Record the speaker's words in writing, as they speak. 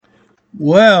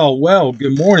Well,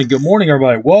 good morning. Good morning,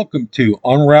 everybody. Welcome to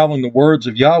Unraveling the Words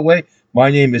of Yahweh.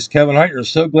 My name is Kevin Heitner.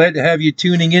 So glad to have you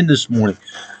tuning in this morning.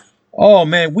 Oh,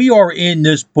 man, we are in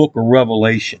this book of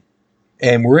Revelation,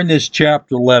 and we're in this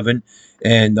chapter 11.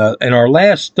 And in our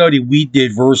last study, we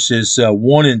did verses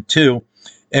 1 and 2,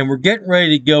 and we're getting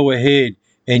ready to go ahead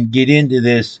and get into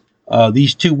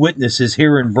these two witnesses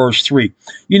here in verse 3.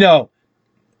 You know,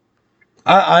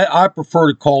 I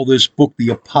prefer to call this book the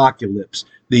Apocalypse,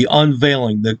 the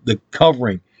unveiling, the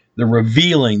covering, the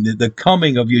revealing, the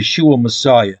coming of Yeshua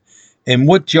Messiah. And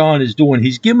what John is doing,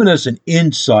 he's giving us an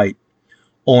insight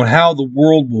on how the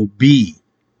world will be,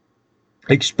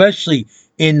 especially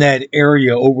in that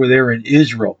area over there in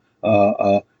Israel,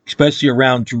 especially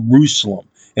around Jerusalem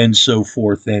and so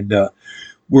forth. And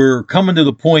we're coming to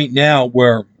the point now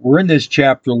where we're in this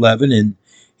chapter 11, and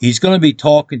he's going to be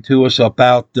talking to us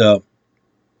about the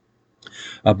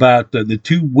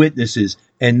two witnesses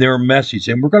and their message.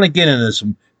 And we're going to get into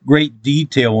some great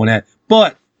detail on that.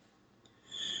 But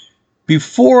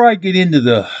before I get into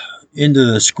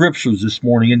the scriptures this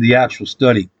morning, in the actual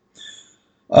study,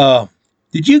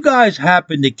 did you guys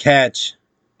happen to catch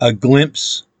a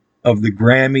glimpse of the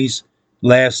Grammys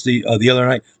the other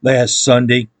night, last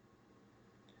Sunday?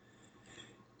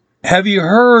 Have you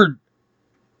heard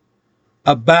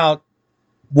about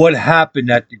what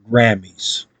happened at the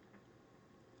Grammys?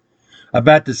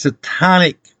 About the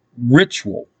satanic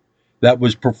ritual that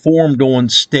was performed on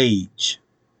stage?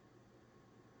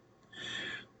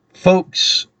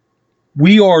 Folks,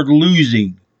 we are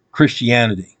losing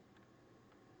Christianity.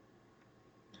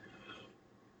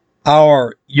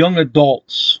 Our young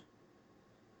adults,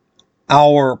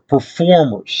 our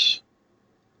performers,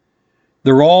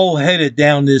 they're all headed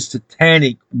down this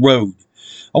satanic road.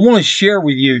 I want to share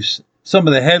with you some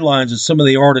of the headlines and some of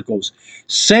the articles.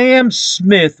 Sam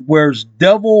Smith wears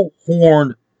devil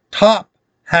horn top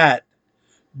hat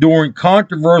during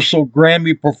controversial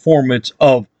Grammy performance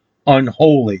of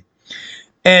Unholy.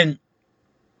 And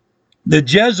the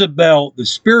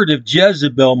spirit of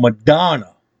Jezebel,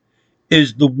 Madonna,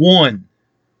 is the one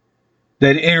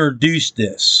that introduced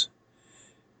this.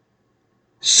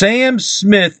 Sam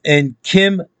Smith and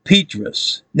Kim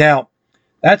Petras, now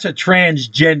that's a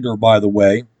transgender, by the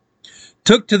way,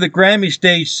 took to the Grammy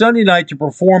stage Sunday night to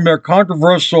perform their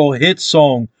controversial hit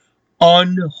song,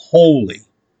 Unholy.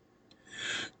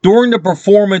 During the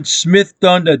performance, Smith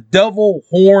donned a devil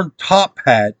horn top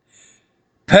hat.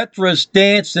 Petras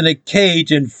danced in a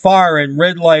cage, and fire and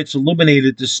red lights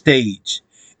illuminated the stage.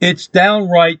 It's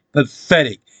downright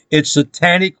pathetic. It's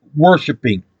satanic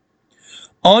worshiping.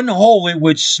 Unholy,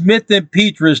 which Smith and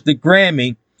Petras, the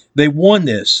Grammy, they won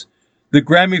this. The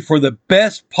Grammy for the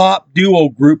Best Pop Duo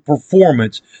Group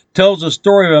Performance, tells the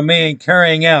story of a man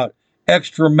carrying out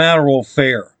extramarital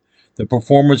affair. The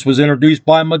performance was introduced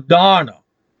by Madonna,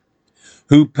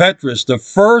 who Petras, the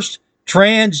first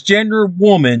transgender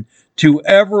woman to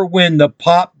ever win the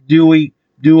Pop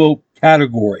Duo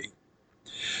category,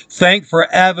 thanked for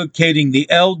advocating the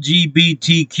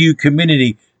LGBTQ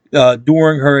community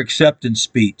during her acceptance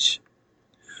speech.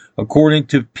 According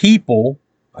to People,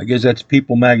 I guess that's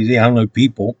People magazine, I don't know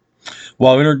People,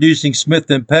 while introducing Smith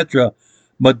and Petra,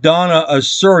 Madonna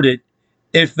asserted,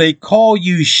 "If they call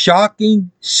you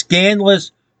shocking,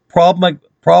 scandalous,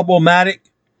 problematic,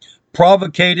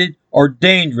 provocated, or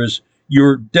dangerous,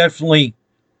 you're definitely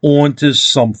onto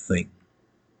something."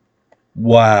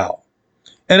 Wow.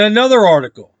 And another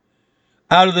article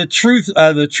out of the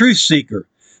Truth Seeker.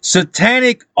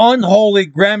 Satanic Unholy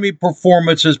Grammy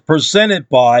performances presented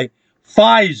by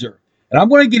Pfizer. And I'm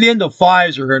going to get into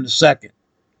Pfizer here in a second.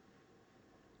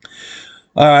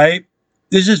 All right.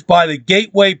 This is by the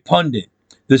Gateway Pundit.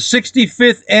 The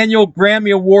 65th Annual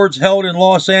Grammy Awards held in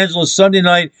Los Angeles Sunday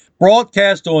night,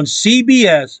 broadcast on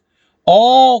CBS,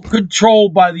 all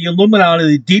controlled by the Illuminati,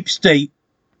 the deep state,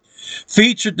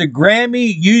 featured the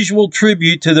Grammy usual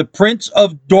tribute to the Prince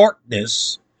of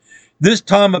Darkness, this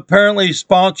time apparently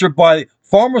sponsored by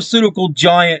pharmaceutical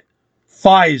giant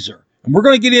Pfizer. And we're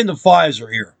going to get into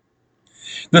Pfizer here.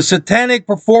 The satanic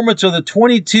performance of the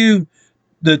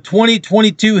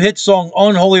 2022 hit song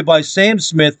Unholy by Sam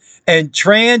Smith and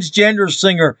transgender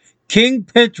singer King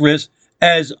Petras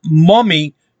as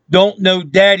Mummy Don't Know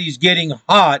Daddy's Getting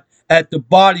Hot at the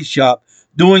Body Shop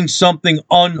doing something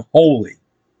unholy.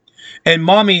 And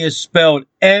Mommy is spelled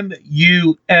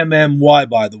M-U-M-M-Y,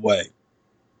 by the way.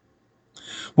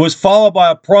 Was followed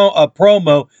by a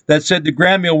promo that said the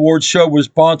Grammy Awards show was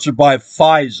sponsored by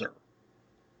Pfizer.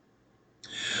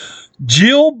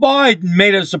 Jill Biden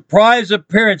made a surprise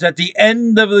appearance at the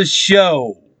end of the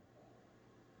show.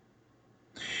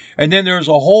 And then there's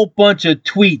a whole bunch of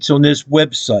tweets on this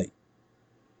website.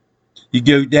 You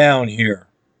go down here.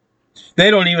 They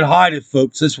don't even hide it,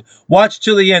 folks. Watch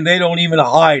till the end. They don't even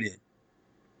hide it.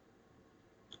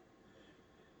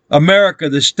 America,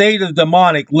 the state of the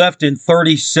demonic, left in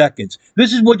 30 seconds.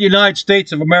 This is what the United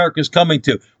States of America is coming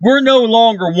to. We're no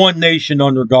longer one nation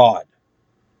under God.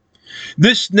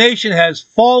 This nation has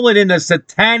fallen into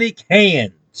satanic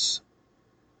hands.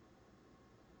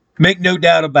 Make no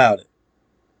doubt about it.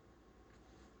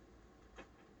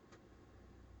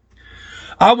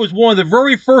 I was one of the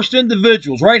very first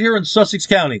individuals right here in Sussex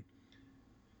County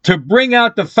to bring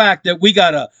out the fact that we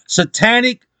got a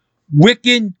satanic,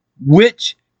 Wiccan,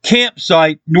 witch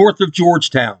campsite north of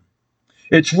Georgetown.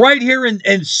 It's right here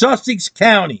in Sussex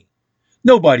County.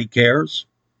 Nobody cares.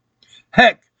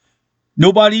 Heck,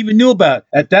 nobody even knew about it.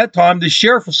 At that time, the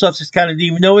sheriff of Sussex County didn't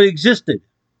even know it existed.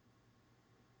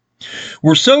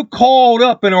 We're so caught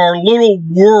up in our little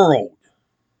world.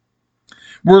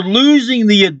 We're losing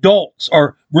the adults,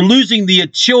 or we're losing the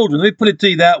children. Let me put it to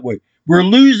you that way. We're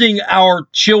losing our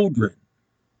children.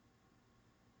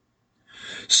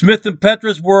 Smith and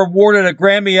Petrus were awarded a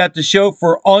Grammy at the show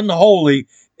for Unholy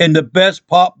in the Best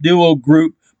Pop Duo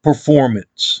Group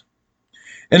Performance.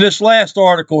 In this last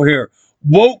article here,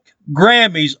 woke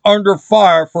Grammys under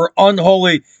fire for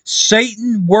Unholy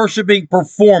Satan-worshiping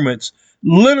performance,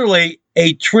 literally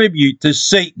a tribute to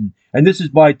Satan. And this is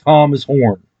by Thomas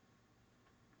Horn.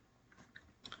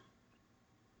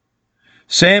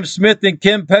 Sam Smith and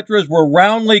Kim Petras were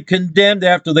roundly condemned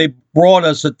after they brought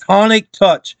a satanic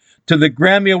touch to the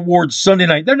Grammy Awards Sunday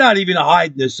night. They're not even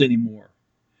hiding this anymore.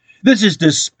 This is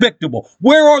despicable.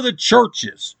 Where are the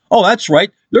churches? Oh, that's right.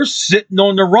 They're sitting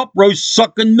on the rump row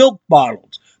sucking milk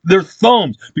bottles, their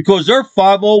thumbs, because they're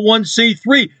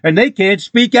 501c3 and they can't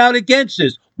speak out against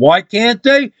this. Why can't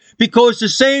they? Because the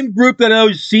same group that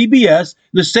owns CBS,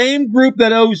 the same group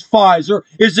that owns Pfizer,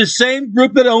 is the same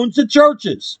group that owns the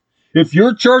churches. If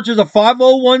your church is a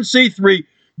 501c3,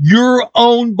 you're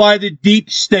owned by the deep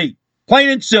state. Plain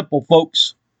and simple,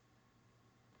 folks.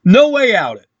 No way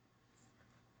out it.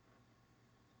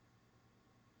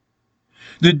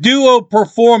 The duo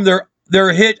performed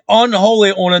their hit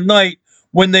Unholy on a night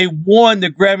when they won the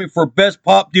Grammy for Best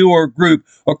Pop Duo or Group,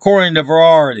 according to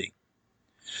Variety.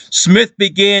 Smith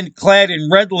began clad in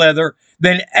red leather,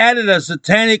 then added a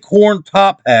satanic horn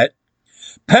top hat.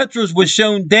 Petras was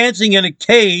shown dancing in a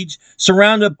cage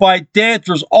surrounded by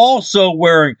dancers also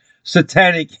wearing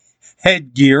satanic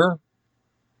headgear.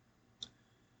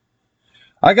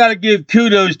 I got to give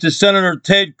kudos to Senator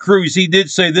Ted Cruz. He did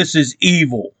say this is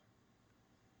evil.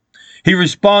 He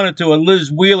responded to a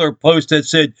Liz Wheeler post that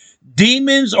said,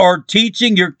 demons are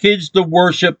teaching your kids to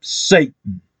worship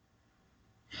Satan.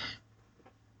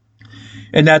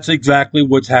 And that's exactly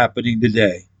what's happening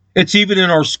today. It's even in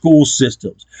our school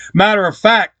systems. Matter of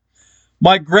fact,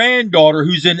 my granddaughter,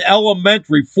 who's in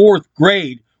elementary, 4th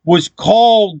grade, was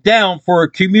called down for a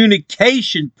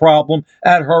communication problem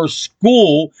at her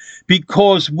school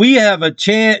because we have a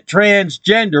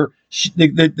transgender.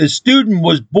 The student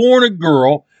was born a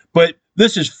girl, but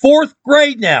this is 4th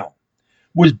grade now,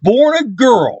 was born a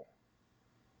girl,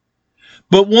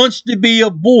 but wants to be a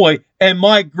boy. And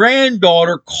my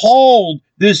granddaughter called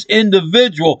this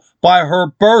individual by her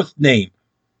birth name.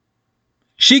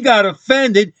 She got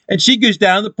offended and she goes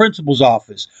down to the principal's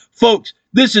office. Folks,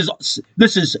 this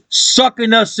is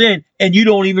sucking us in and you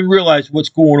don't even realize what's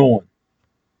going on.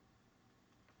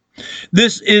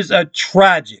 This is a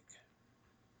tragic.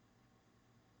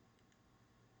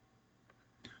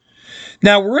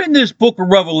 Now we're in this book of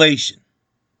Revelation.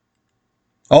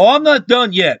 Oh, I'm not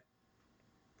done yet.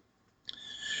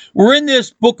 We're in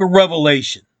this book of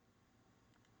Revelation.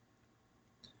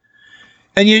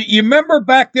 And you remember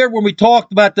back there when we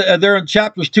talked about there in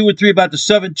chapters 2 and 3 about the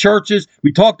 7 churches,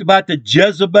 we talked about the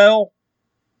Jezebel.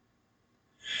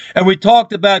 And we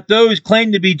talked about those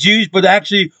claimed to be Jews, but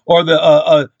actually are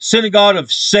the synagogue of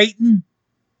Satan.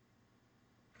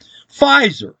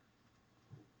 Pfizer.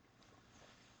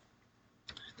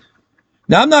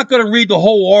 Now, I'm not going to read the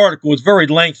whole article. It's very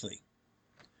lengthy.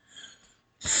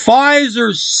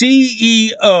 Pfizer's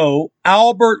CEO,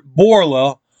 Albert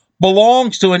Bourla,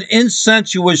 belongs to an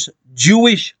incestuous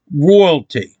Jewish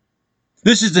royalty.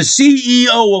 This is the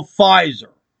CEO of Pfizer.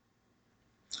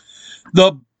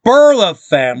 The Bourla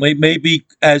family may be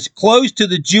as close to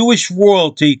the Jewish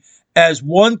royalty as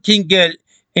one can get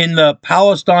in the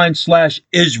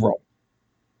Palestine/Israel.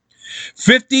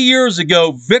 50 years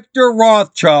ago, Victor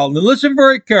Rothschild, and listen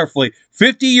very carefully,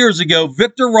 50 years ago,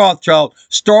 Victor Rothschild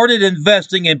started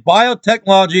investing in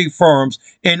biotechnology firms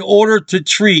in order to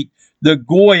treat the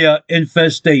Goya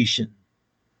infestation.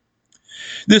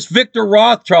 This Victor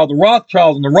Rothschild, the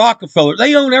Rothschild and the Rockefeller,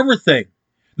 they own everything.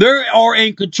 They are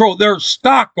in control. They're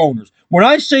stock owners. When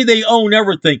I say they own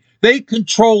everything, they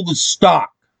control the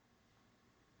stock.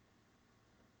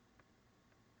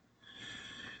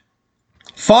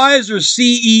 Pfizer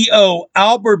CEO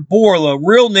Albert Bourla,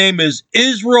 real name is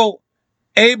Israel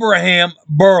Abraham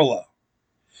Bourla.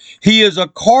 He is a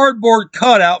cardboard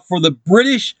cutout for the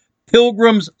British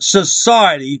Pilgrims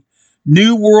Society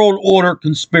New World Order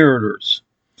conspirators.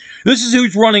 This is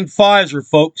who's running Pfizer,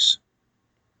 folks.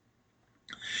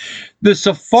 The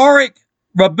Sephardic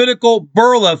rabbinical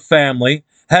Bourla family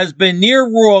has been near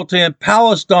royalty in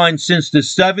Palestine since the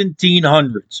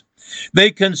 1700s.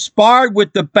 They conspired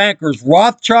with the bankers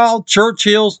Rothschild,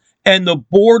 Churchills, and the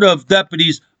Board of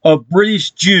Deputies of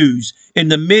British Jews in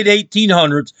the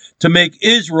mid-1800s to make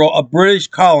Israel a British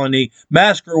colony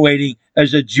masquerading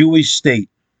as a Jewish state.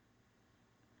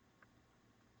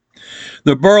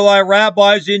 The Bourla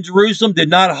rabbis in Jerusalem did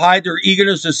not hide their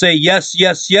eagerness to say yes,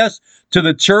 yes, yes to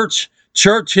the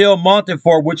Churchill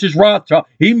Montefiore, which is Rothschild.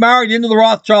 He married into the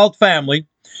Rothschild family.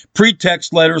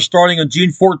 Pretext letters starting on June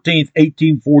 14th,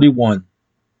 1841.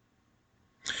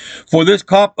 For this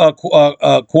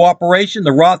cooperation,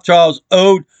 the Rothschilds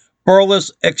owed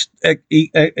Bourla's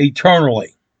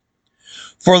eternally.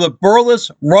 For the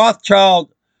Bourla's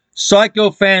Rothschild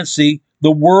sycophancy,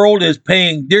 the world is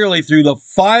paying dearly through the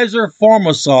Pfizer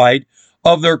pharmacide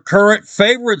of their current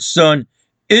favorite son,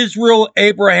 Israel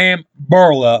Abraham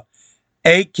Bourla,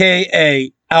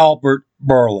 a.k.a. Albert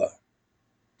Bourla.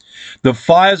 The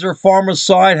Pfizer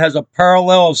pharmacide has a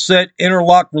parallel of set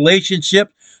interlocked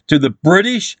relationship to the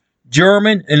British,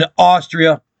 German, and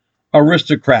Austria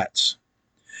aristocrats.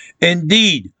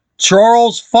 Indeed,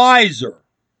 Charles Pfizer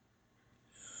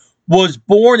was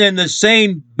born in the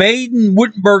same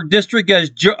Baden-Württemberg district as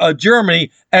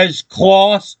Germany as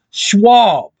Klaus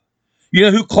Schwab. You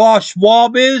know who Klaus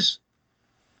Schwab is?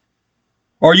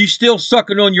 Or are you still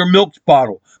sucking on your milk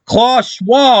bottle? Klaus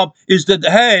Schwab is the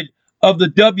head of the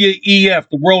WEF,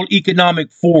 the World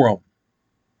Economic Forum.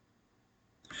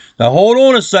 Now hold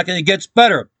on a second, it gets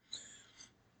better.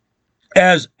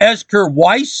 As Esker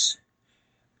Weiss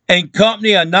and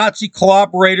company, a Nazi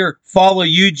collaborator, follow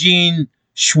Eugene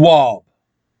Schwab.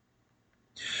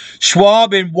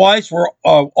 Schwab and Weiss were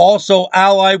also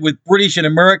allied with British and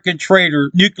American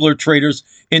nuclear traders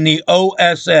in the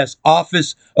OSS,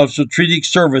 Office of Strategic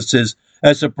Services,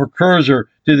 as a precursor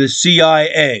to the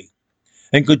CIA,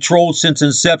 and controlled since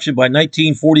inception by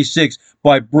 1946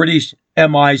 by British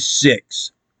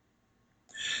MI6.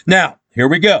 Now, here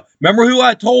we go. Remember who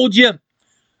I told you?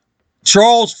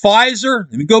 Charles Pfizer?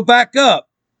 Let me go back up.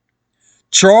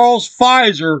 Charles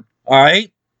Pfizer, all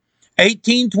right,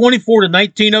 1824 to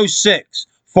 1906,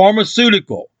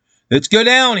 pharmaceutical. Let's go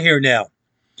down here now.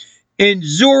 In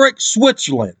Zurich,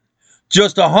 Switzerland,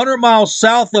 just 100 miles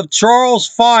south of Charles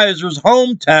Pfizer's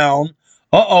hometown.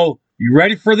 You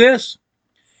ready for this?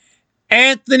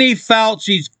 Anthony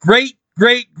Fauci's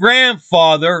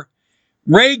great-great-grandfather,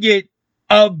 Regis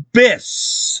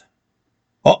Abyss.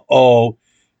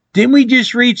 Didn't we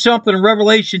just read something in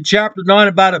Revelation chapter 9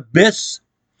 about Abyss?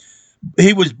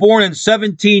 He was born in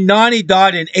 1790,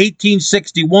 died in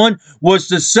 1861, was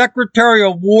the Secretary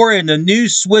of War in the new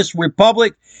Swiss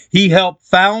Republic he helped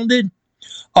founded,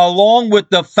 along with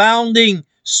the founding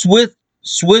Swiss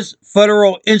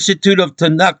Federal Institute of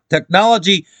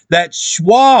Technology that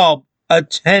Schwab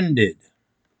attended.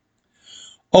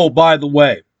 Oh, by the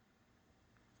way,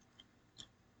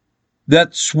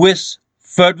 that Swiss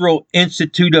Federal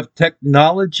Institute of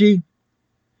Technology,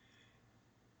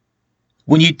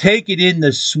 when you take it in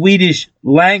the Swedish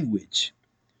language,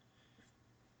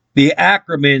 the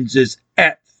acronyms is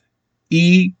ETH,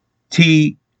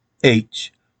 E-T-H.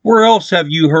 Where else have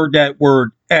you heard that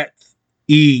word ETH,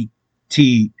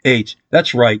 E-T-H?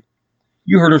 That's right.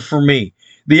 You heard it from me.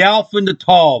 The Aleph and the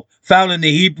Tav, found in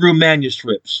the Hebrew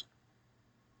manuscripts.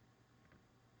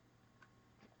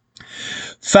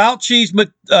 Fauci's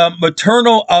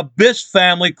maternal Abyss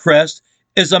family crest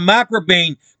is a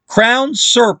Macrobine crowned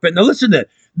serpent. Now listen to that.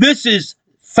 This is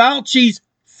Fauci's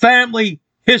family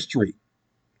history.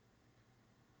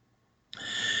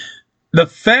 The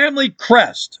family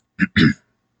crest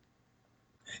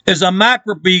is a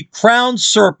Macrobine crowned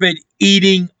serpent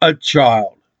eating a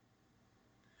child.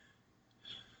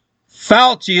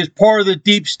 Fauci is part of the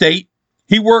deep state.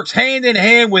 He works hand in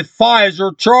hand with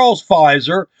Pfizer, Charles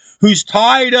Pfizer, who's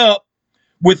tied up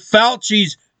with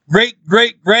Fauci's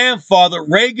great-great-grandfather,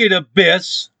 Regis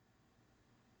Abyss,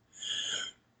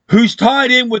 who's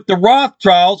tied in with the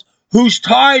Rothschilds, who's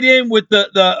tied in with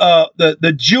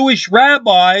the Jewish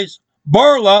rabbis,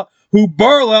 Bourla,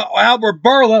 Albert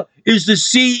Bourla, is the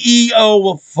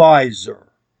CEO of Pfizer.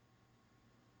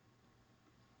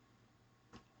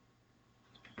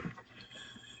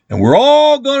 And we're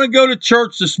all going to go to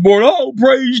church this morning. Oh,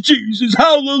 praise Jesus.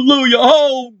 Hallelujah.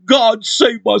 Oh, God,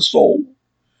 save my soul.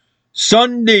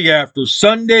 Sunday after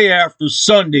Sunday after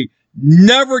Sunday,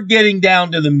 never getting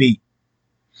down to the meat.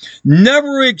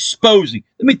 Never exposing.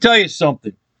 Let me tell you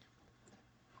something.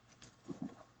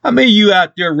 How many of you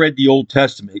out there read the Old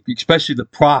Testament, especially the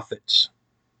prophets?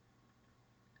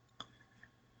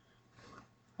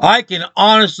 I can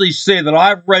honestly say that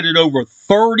I've read it over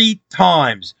 30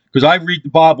 times because I read the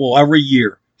Bible every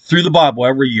year, through the Bible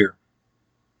every year.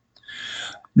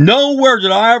 Nowhere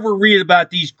did I ever read about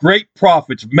these great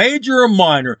prophets, major or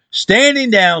minor, standing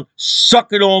down,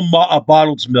 sucking on a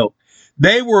bottle's milk.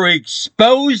 They were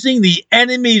exposing the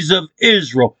enemies of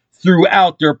Israel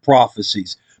throughout their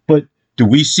prophecies. But do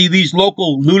we see these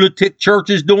local lunatic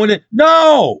churches doing it?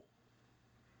 No.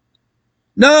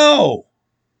 No.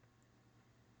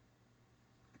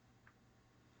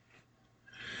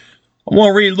 I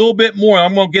want to read a little bit more.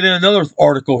 I'm going to get in another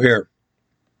article here.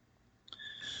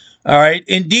 All right.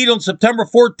 Indeed, on September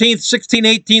 14th,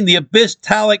 1618, the Abyss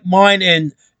Talc mine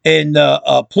in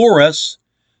Pleuris,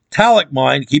 Talc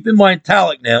mine, keep in mind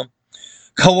Talc now,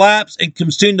 collapsed and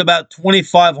consumed about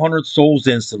 2,500 souls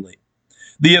instantly.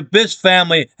 The Abyss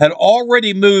family had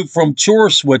already moved from Chur,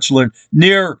 Switzerland,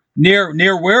 near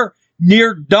where?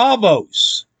 Near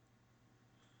Davos,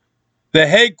 the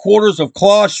headquarters of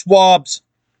Klaus Schwab's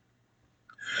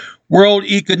World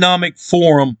Economic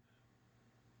Forum.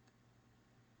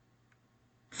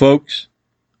 Folks,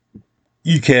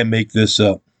 you can't make this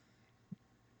up.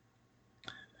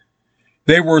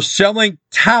 They were selling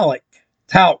talc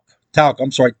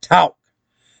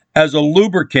as a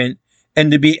lubricant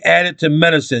and to be added to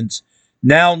medicines,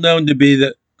 now known to be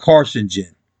the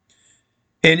carcinogen.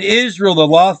 In Israel,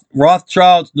 the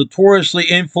Rothschilds notoriously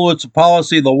influenced the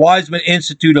policy of the Weizmann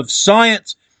Institute of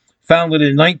Science, founded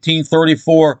in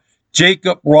 1934.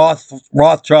 Jacob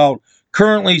Rothschild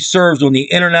currently serves on the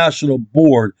international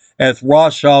board, as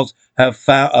Rothschilds have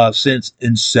since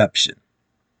inception.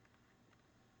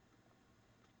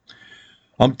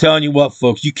 I'm telling you what,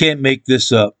 folks, you can't make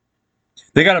this up.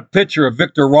 They got a picture of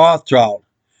Victor Rothschild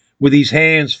with his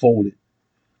hands folded.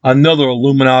 Another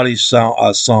Illuminati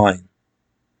sign.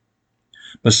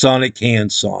 Masonic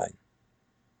hand sign.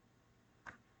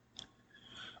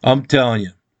 I'm telling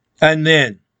you. And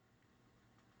then,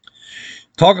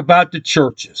 talk about the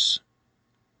churches.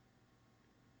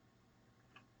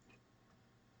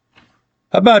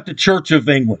 How about the Church of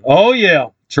England? Oh, yeah,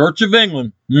 Church of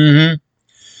England.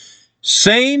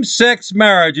 Same-sex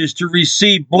marriages to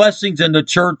receive blessings in the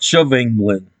Church of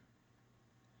England.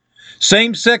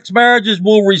 Same-sex marriages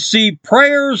will receive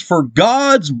prayers for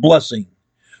God's blessing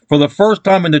for the first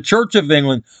time in the Church of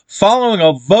England following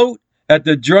a vote at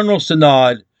the General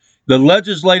Synod, the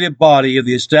legislative body of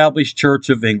the established Church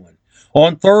of England.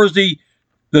 On Thursday,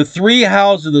 the three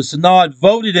houses of the Synod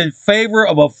voted in favor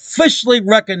of officially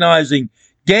recognizing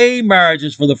gay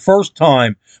marriages for the first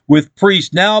time, with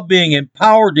priests now being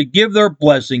empowered to give their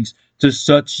blessings to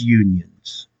such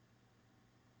unions.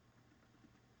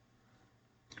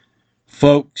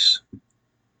 Folks,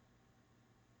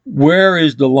 where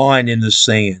is the line in the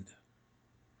sand?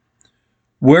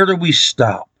 Where do we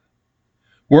stop?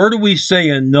 Where do we say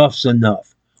enough's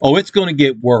enough? Oh, it's going to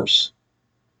get worse.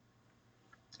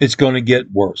 It's going to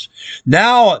get worse.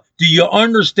 Now, do you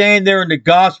understand there in the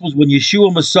Gospels when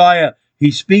Yeshua Messiah,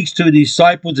 he speaks to the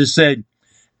disciples and said,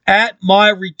 "At my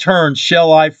return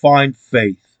shall I find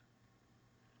faith."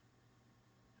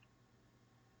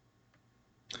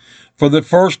 For the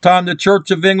first time, the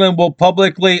Church of England will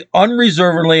publicly,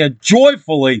 unreservedly, and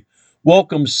joyfully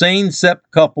welcome same-sex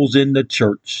couples in the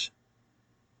church.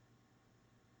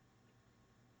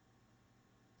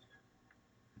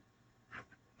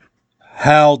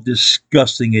 How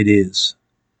disgusting it is.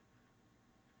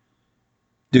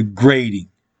 Degrading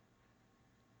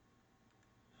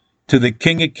to the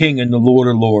King of Kings and the Lord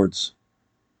of Lords.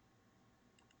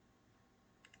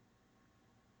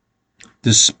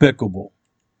 Despicable.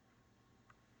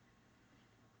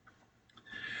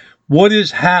 What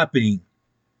is happening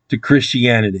to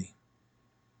Christianity?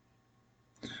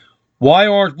 Why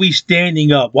aren't we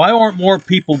standing up? Why aren't more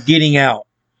people getting out,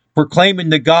 proclaiming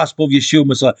the gospel of Yeshua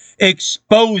Messiah,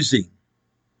 exposing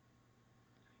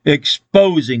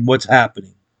what's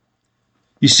happening?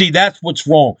 You see, that's what's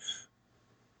wrong.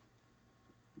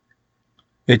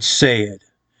 It's sad.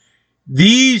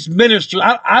 These ministers,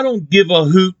 I don't give a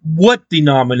hoot what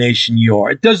denomination you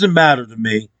are. It doesn't matter to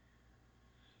me.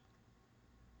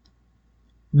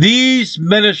 These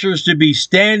ministers to be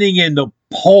standing in the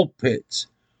pulpits,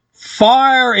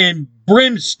 fire and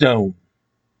brimstone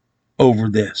over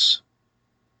this.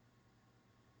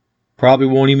 Probably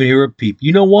won't even hear a peep.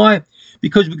 You know why?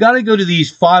 Because we got to go to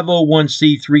these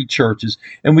 501c3 churches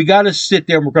and we got to sit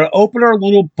there and we're going to open our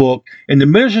little book and the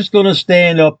minister's going to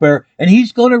stand up there and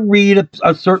he's going to read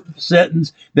a certain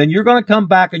sentence. Then you're going to come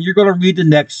back and you're going to read the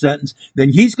next sentence. Then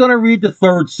he's going to read the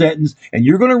third sentence and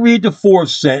you're going to read the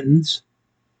fourth sentence.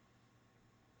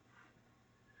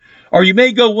 Or you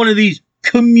may go one of these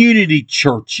community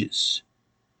churches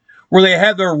where they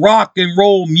have their rock and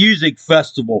roll music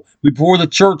festival before the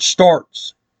church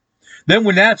starts. Then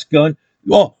when that's done,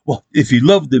 well, if you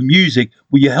love the music,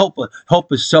 will you help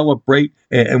us celebrate?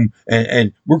 And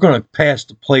we're going to pass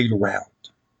the plate around.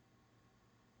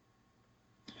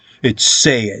 It's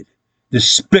sad,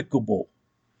 despicable.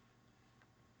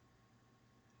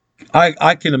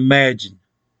 I can imagine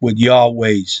what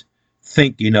Yahweh's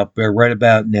thinking up there right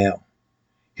about now,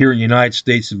 here in the United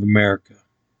States of America.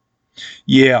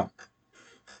 Yeah.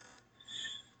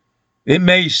 It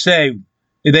may say,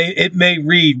 it may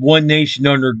read one nation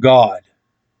under God.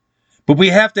 But we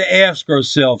have to ask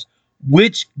ourselves,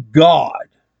 which God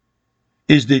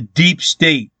is the deep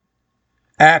state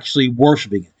actually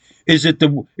worshiping? Is it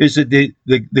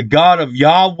the God of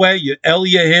Yahweh,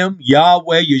 Elohim,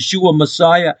 Yahweh, Yeshua,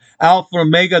 Messiah, Alpha and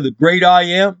Omega, the great I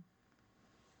am?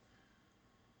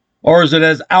 Or is it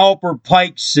as Albert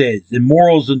Pike says in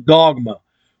Morals and Dogma,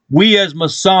 we as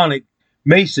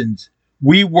Masons,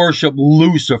 we worship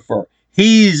Lucifer.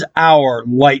 He's our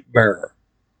light bearer.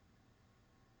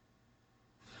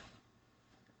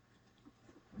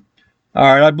 All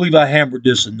right, I believe I hammered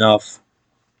this enough.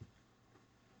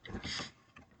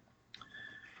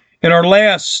 In our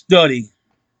last study,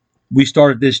 we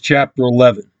started this chapter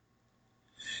 11.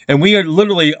 And we had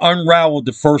literally unraveled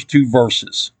the first two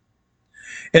verses.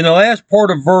 In the last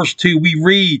part of verse 2, we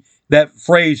read that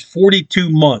phrase, 42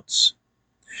 months.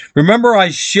 Remember, I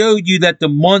showed you that the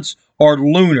months are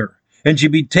lunar and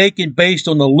should be taken based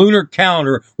on the lunar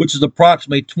calendar, which is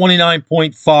approximately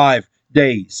 29.5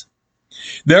 days.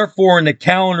 Therefore, in the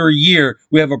calendar year,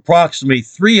 we have approximately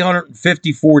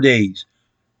 354 days.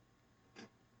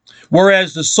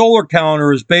 Whereas the solar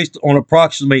calendar is based on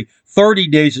approximately 30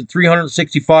 days and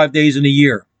 365 days in a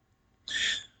year.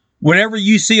 Whenever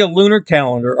you see a lunar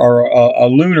calendar or a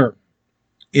lunar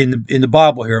in the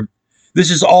Bible here,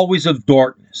 this is always of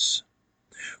darkness,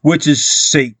 which is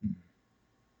Satan.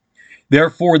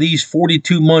 Therefore, these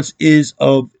 42 months is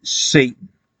of Satan,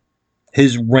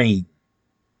 his reign.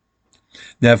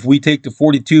 Now, if we take the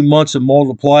 42 months and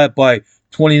multiply it by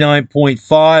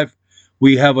 29.5,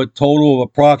 we have a total of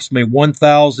approximately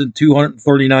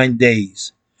 1,239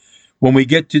 days. When we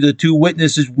get to the two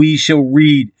witnesses, we shall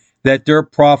read that their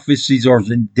prophecies are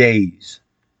in days,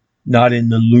 not in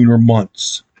the lunar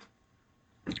months.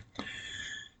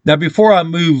 Now, before I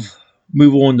move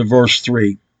on to verse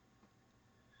 3,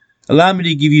 allow me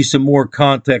to give you some more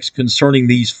context concerning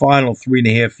these final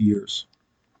 3.5 years.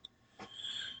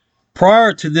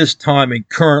 Prior to this time and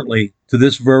currently to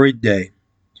this very day,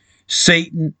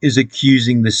 Satan is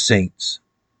accusing the saints.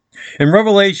 In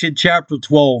Revelation chapter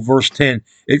 12, verse 10,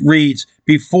 it reads,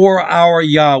 before our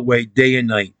Yahweh day and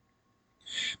night.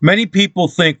 Many people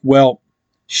think, well,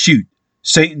 shoot,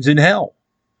 Satan's in hell.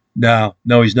 No,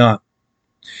 he's not.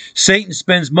 Satan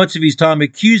spends much of his time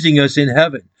accusing us in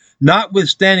heaven.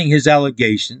 Notwithstanding his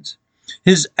allegations,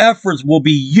 his efforts will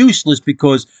be useless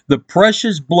because the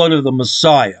precious blood of the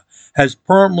Messiah has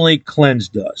permanently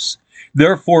cleansed us.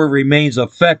 Therefore, it remains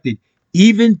affected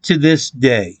even to this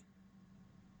day.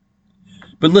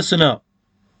 But listen up.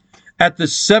 At the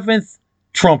seventh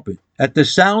trumpet, at the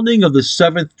sounding of the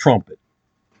seventh trumpet,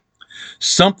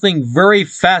 something very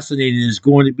fascinating is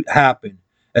going to happen,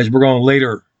 as we're going to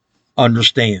later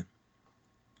understand.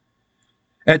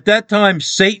 At that time,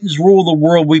 Satan's rule of the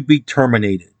world will be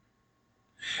terminated.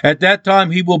 At that time,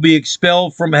 he will be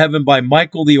expelled from heaven by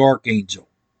Michael the archangel.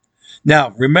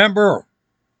 Now, remember,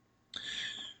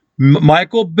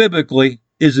 Michael biblically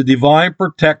is a divine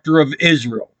protector of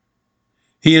Israel.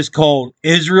 He is called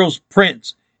Israel's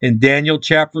prince in Daniel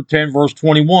chapter 10, verse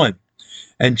 21,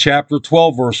 and chapter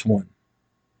 12, verse 1.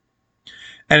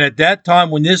 And at that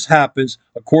time when this happens,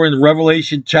 according to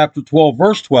Revelation chapter 12,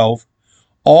 verse 12,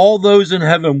 all those in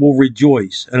heaven will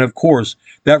rejoice. And of course,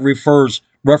 that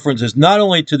references not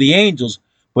only to the angels,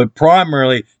 but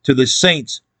primarily to the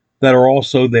saints that are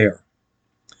also there.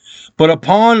 But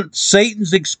upon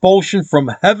Satan's expulsion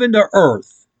from heaven to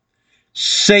earth,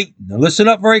 Satan, now listen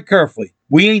up very carefully,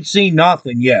 we ain't seen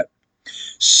nothing yet.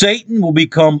 Satan will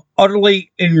become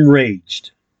utterly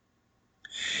enraged.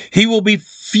 He will be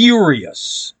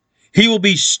furious. He will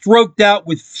be stroked out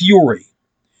with fury.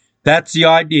 That's the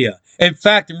idea. In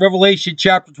fact, in Revelation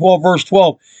chapter 12, verse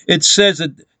 12, it says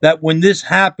that when this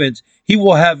happens, he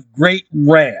will have great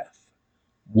wrath.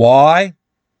 Why?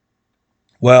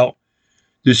 Well,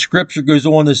 the scripture goes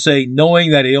on to say,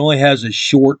 knowing that he only has a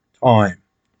short time.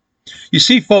 You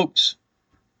see, folks,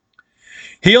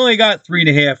 he only got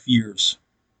 3.5 years.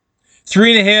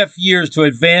 3.5 years to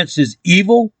advance his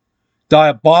evil,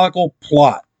 diabolical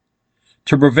plot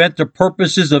to prevent the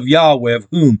purposes of Yahweh, of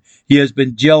whom he has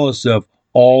been jealous of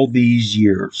all these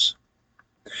years.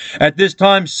 At this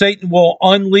time, Satan will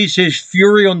unleash his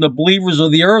fury on the believers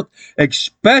of the earth,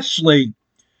 especially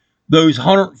those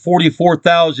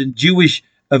 144,000 Jewish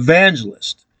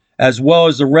evangelists, as well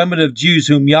as the remnant of Jews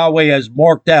whom Yahweh has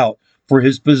marked out for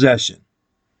his possession.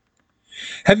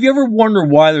 Have you ever wondered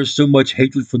why there's so much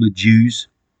hatred for the Jews?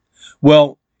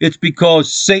 Well, it's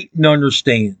because Satan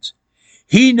understands.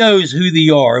 He knows who they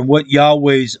are and what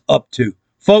Yahweh's up to.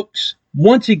 Folks,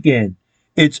 once again,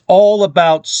 it's all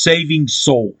about saving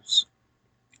souls.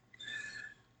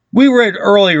 We read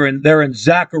earlier in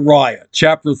Zechariah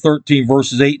chapter 13,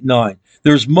 verses 8 and 9.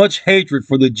 There's much hatred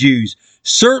for the Jews,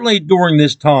 certainly during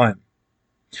this time.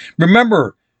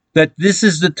 Remember that this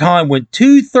is the time when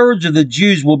 2/3 of the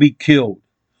Jews will be killed.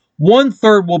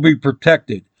 1/3 will be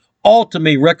protected,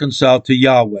 ultimately reconciled to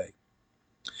Yahweh.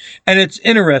 And it's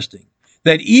interesting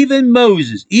that even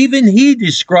Moses, even he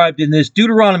described in this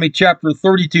Deuteronomy chapter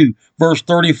 32, verse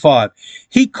 35,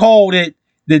 he called it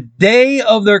the day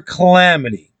of their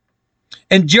calamity.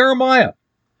 And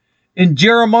in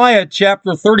Jeremiah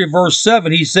chapter 30, verse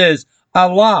 7, he says,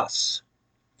 Alas,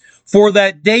 for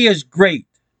that day is great.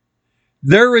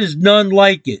 There is none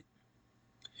like it.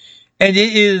 And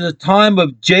it is a time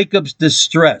of Jacob's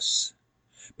distress,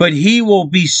 but he will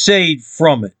be saved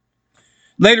from it.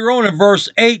 Later on in verse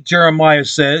 8, Jeremiah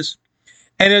says,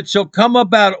 And it shall come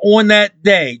about on that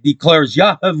day, declares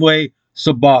Yahweh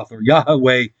Sabaoth, or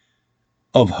Yahweh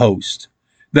of hosts,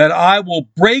 that I will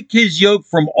break his yoke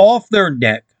from off their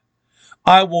neck,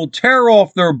 I will tear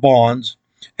off their bonds,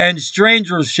 and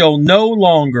strangers shall no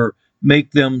longer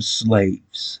make them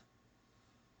slaves.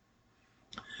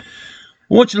 I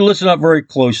want you to listen up very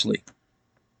closely.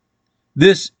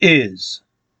 This is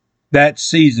that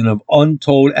season of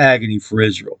untold agony for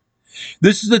Israel.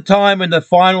 This is the time in the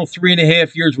final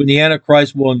 3.5 years when the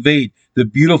Antichrist will invade the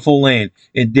beautiful land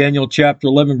in Daniel chapter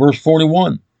 11, verse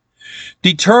 41.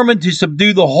 Determined to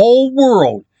subdue the whole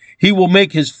world, he will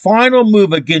make his final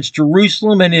move against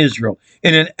Jerusalem and Israel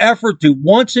in an effort to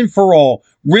once and for all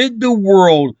rid the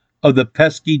world of the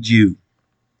pesky Jew.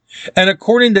 And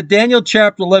according to Daniel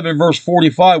chapter 11, verse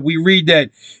 45, we read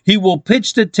that he will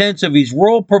pitch the tents of his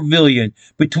royal pavilion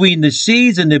between the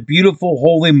seas and the beautiful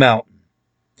holy mountain.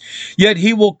 Yet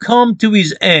he will come to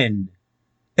his end,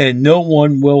 and no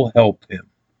one will help him.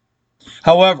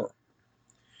 However,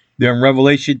 there in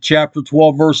Revelation chapter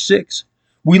 12, verse 6,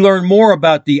 we learn more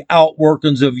about the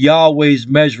outworkings of Yahweh's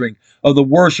measuring of the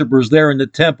worshipers there in the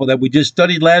temple that we just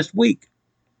studied last week.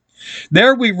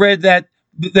 There we read that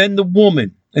then the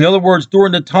woman, in other words,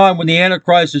 during the time when the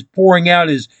Antichrist is pouring out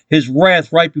his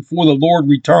wrath right before the Lord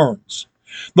returns,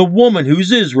 the woman,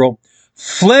 who's Israel,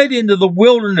 fled into the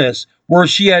wilderness where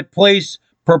she had place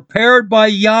prepared by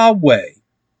Yahweh,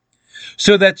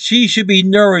 so that she should be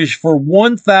nourished for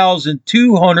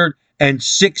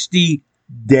 1,260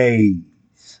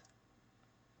 days.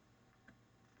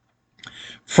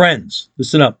 Friends,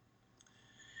 listen up.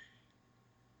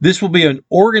 This will be an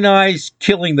organized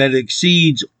killing that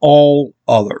exceeds all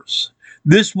others.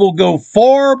 This will go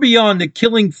far beyond the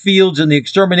killing fields and the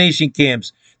extermination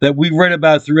camps that we read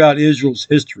about throughout Israel's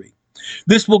history.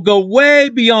 This will go way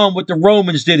beyond what the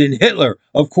Romans did, and Hitler,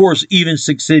 of course, even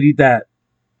succeeded that.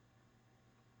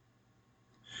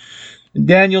 And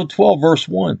Daniel 12, verse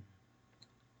 1,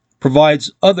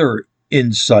 provides other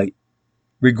insight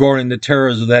regarding the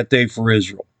terrors of that day for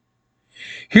Israel.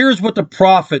 Here's what the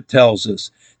prophet tells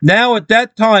us. Now at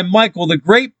that time, Michael, the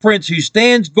great prince who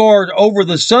stands guard over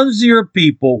the sons of your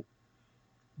people,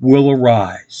 will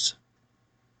arise.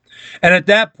 And at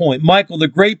that point, Michael, the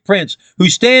great prince who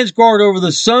stands guard over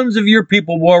the sons of your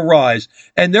people, will arise.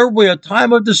 And there will be a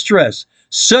time of distress,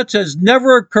 such as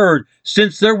never occurred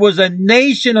since there was a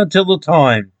nation until the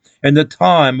time and the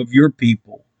time of your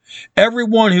people.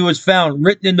 Everyone who is found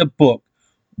written in the book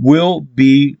will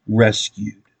be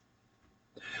rescued.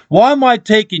 Why am I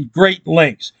taking great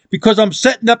lengths? Because I'm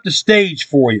setting up the stage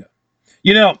for you.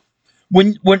 You know,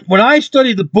 when I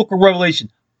study the book of Revelation,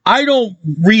 I don't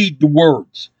read the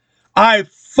words. I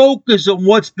focus on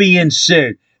what's being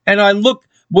said, and I look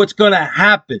what's going to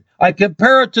happen. I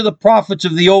compare it to the prophets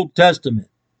of the Old Testament.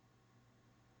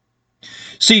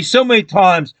 See, so many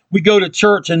times we go to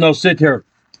church and they'll sit here,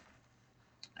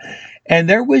 And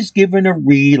there was given a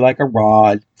reed like a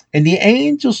rod, and the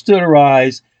angel stood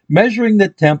arise, measuring the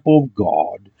temple of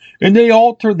God, and the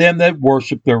altar them that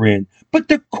worship therein. But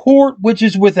the court which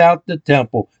is without the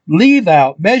temple, leave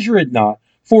out, measure it not,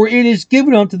 for it is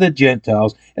given unto the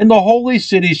Gentiles, and the holy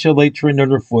city shall they tread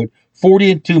underfoot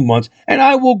 42 months, and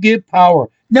I will give power.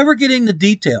 Never getting the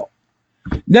detail.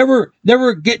 Never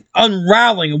get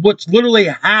unraveling of what's literally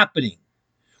happening.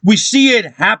 We see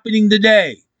it happening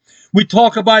today. We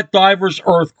talk about diverse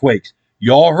earthquakes.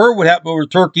 Y'all heard what happened over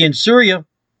Turkey and Syria.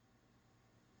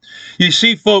 You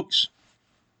see, folks,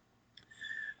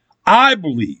 I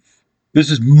believe,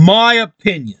 this is my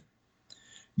opinion,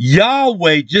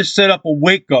 Yahweh just set up a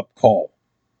wake-up call.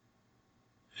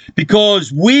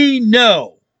 Because we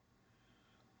know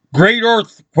great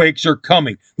earthquakes are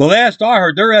coming. The last I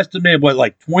heard, they're estimating,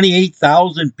 like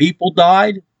 28,000 people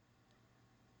died?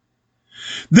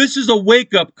 This is a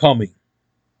wake-up coming.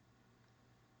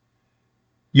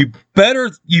 You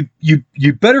better get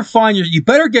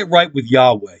right with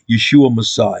Yahweh, Yeshua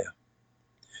Messiah.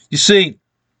 You see,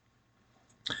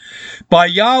 by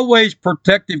Yahweh's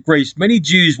protective grace, many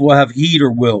Jews will have heed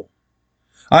or will.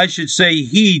 I should say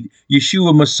heed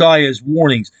Yeshua Messiah's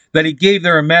warnings that he gave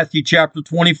there in Matthew chapter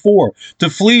 24 to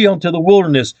flee unto the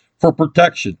wilderness for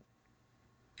protection.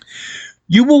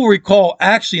 You will recall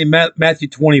actually in Matthew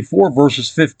 24 verses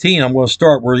 15, I'm going to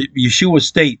start where Yeshua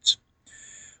states,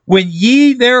 when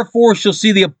ye therefore shall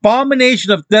see the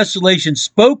abomination of desolation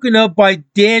spoken of by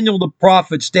Daniel the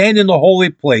prophet stand in the holy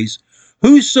place,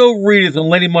 whoso readeth and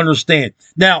let him understand.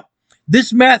 Now,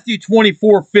 this Matthew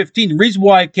 24:15, the reason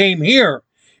why I came here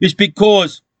is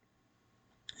because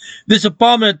this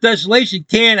abomination of desolation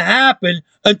can't happen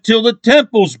until the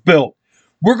temple's built.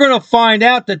 We're going to find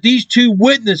out that these two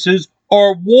witnesses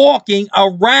are walking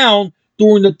around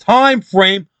during the time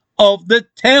frame of the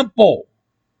temple.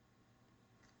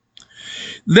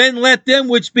 Then let them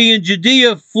which be in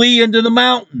Judea flee into the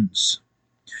mountains.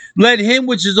 Let him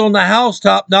which is on the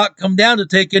housetop not come down to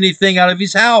take anything out of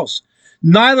his house.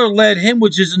 Neither let him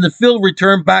which is in the field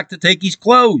return back to take his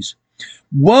clothes.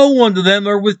 Woe unto them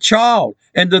that are with child,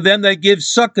 and to them that give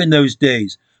suck in those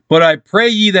days. But I pray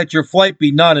ye that your flight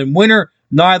be not in winter,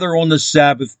 neither on the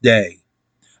Sabbath day.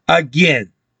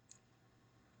 Again,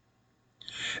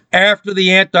 after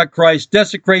the Antichrist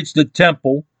desecrates the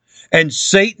temple and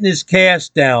Satan is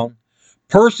cast down,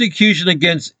 persecution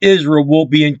against Israel will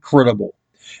be incredible.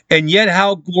 And yet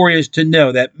how glorious to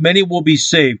know that many will be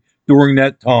saved during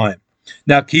that time.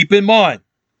 Now keep in mind,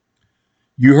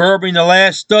 you heard me in the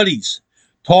last studies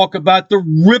talk about the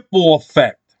ripple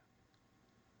effect.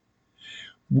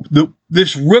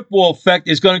 This ripple effect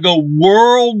is going to go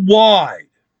worldwide.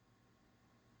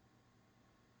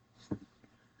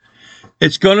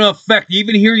 It's going to affect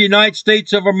even here in the United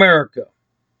States of America.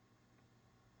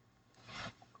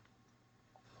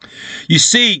 You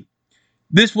see,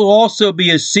 this will also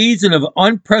be a season of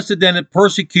unprecedented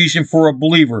persecution for a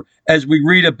believer, as we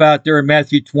read about there in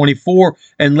Matthew 24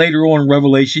 and later on in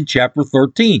Revelation chapter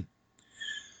 13.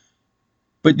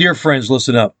 But dear friends,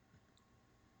 listen up.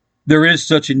 There is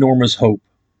such enormous hope.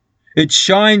 It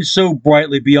shines so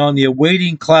brightly beyond the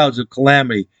awaiting clouds of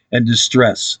calamity and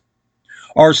distress.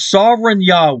 Our sovereign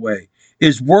Yahweh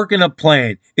is working a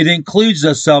plan. It includes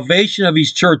the salvation of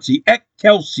his church, the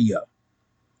ecclesia,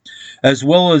 as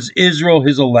well as Israel,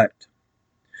 his elect.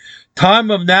 Time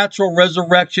of natural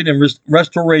resurrection and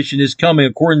restoration is coming,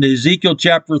 according to Ezekiel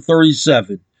chapter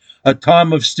 37, a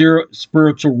time of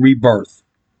spiritual rebirth.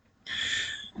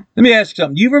 Let me ask you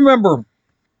something. You remember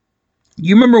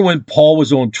when Paul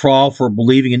was on trial for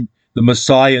believing in the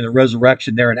Messiah and the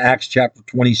resurrection there in Acts chapter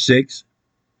 26?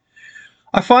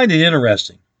 I find it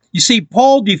interesting. You see,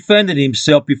 Paul defended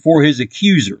himself before his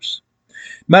accusers.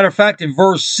 Matter of fact, in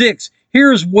verse 6,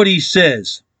 here's what he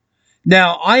says.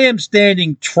 Now, I am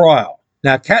standing trial.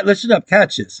 Now, listen up,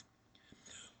 catch this.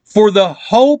 For the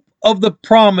hope of the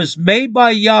promise made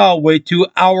by Yahweh to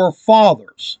our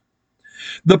fathers,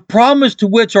 the promise to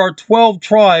which our 12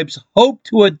 tribes hope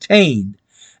to attain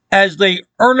as they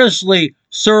earnestly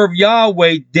serve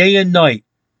Yahweh day and night.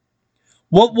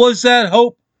 What was that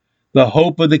hope? The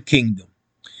hope of the kingdom.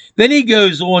 Then he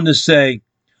goes on to say,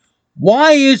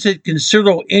 why is it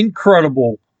considered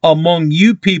incredible among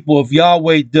you people if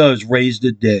Yahweh does raise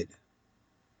the dead?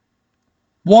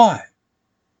 Why?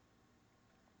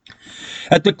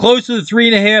 At the close of the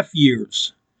 3.5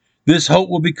 years, this hope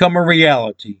will become a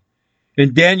reality.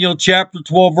 In Daniel chapter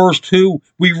 12, verse 2,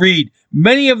 we read,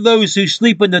 many of those who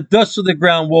sleep in the dust of the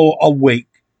ground will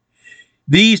awake,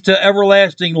 these to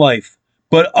everlasting life,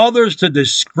 but others to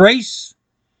disgrace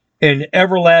and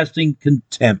everlasting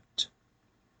contempt.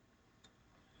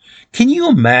 Can you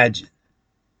imagine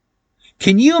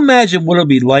Can you imagine what it'll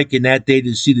be like in that day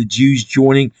to see the Jews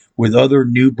joining with other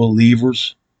new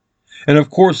believers? And of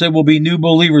course, there will be new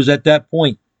believers at that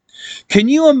point. Can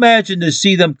you imagine to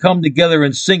see them come together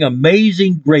and sing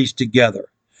Amazing Grace together?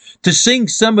 To sing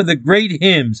some of the great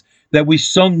hymns that we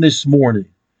sung this morning,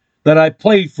 that I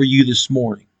played for you this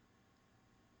morning.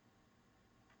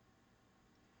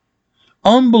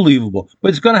 Unbelievable. But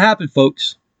it's going to happen,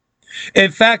 folks.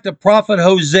 In fact, the prophet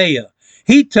Hosea,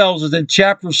 he tells us in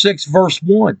chapter 6, verse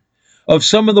 1, of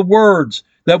some of the words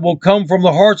that will come from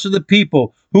the hearts of the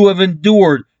people who have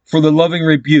endured for the loving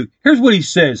rebuke. Here's what he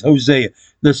says, Hosea,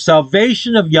 the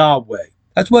salvation of Yahweh.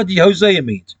 That's what Hosea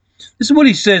means. This is what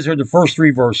he says here in the first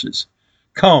 3 verses.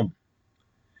 Come,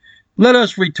 let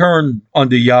us return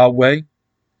unto Yahweh,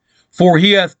 for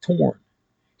he hath torn,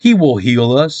 he will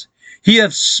heal us. He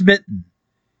hath smitten,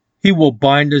 he will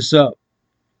bind us up.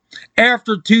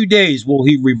 After 2 days will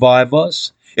he revive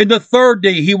us. In the 3rd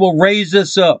day he will raise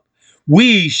us up.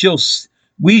 We shall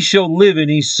live in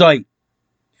his sight.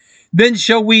 Then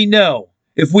shall we know,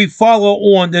 if we follow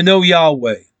on to know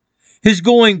Yahweh. His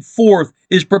going forth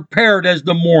is prepared as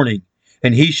the morning,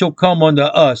 and he shall come unto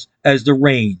us as the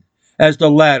rain, as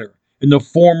the latter and the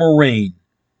former rain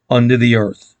unto the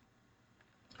earth.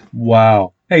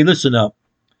 Wow. Hey, listen up.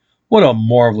 What a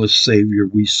marvelous Savior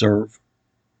we serve.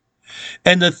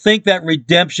 And to think that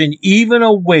redemption even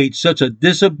awaits such a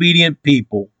disobedient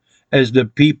people as the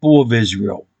people of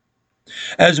Israel,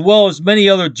 as well as many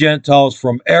other Gentiles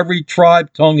from every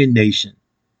tribe, tongue, and nation.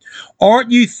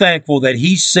 Aren't you thankful that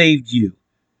he saved you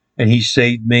and he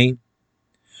saved me?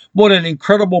 What an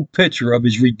incredible picture of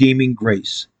his redeeming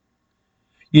grace.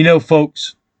 You know,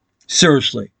 folks,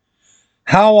 seriously,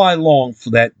 how I long for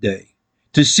that day,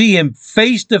 to see him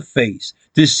face to face,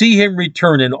 to see him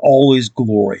return in all his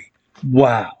glory.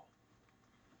 Wow.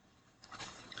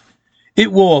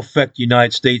 It will affect the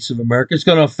United States of America. It's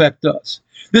going to affect us.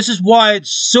 This is why it's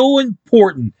so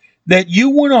important that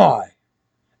you and I,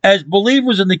 as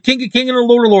believers in the King of Kings and the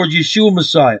Lord of Lords, Yeshua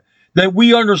Messiah, that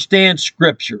we understand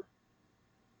Scripture.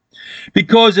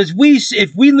 Because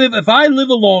if I live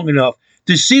long enough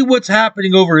to see what's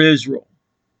happening over Israel,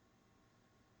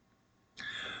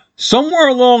 somewhere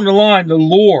along the line, the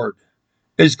Lord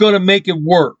is going to make it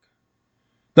work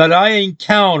that I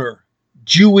encounter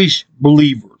Jewish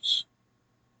believers.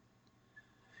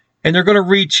 And they're going to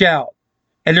reach out.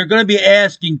 And they're going to be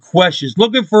asking questions,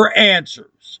 looking for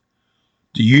answers.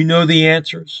 Do you know the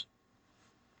answers?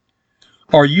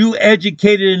 Are you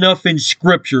educated enough in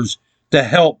scriptures to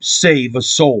help save a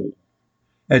soul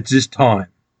at this time?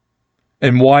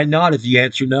 And why not if you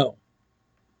answer no?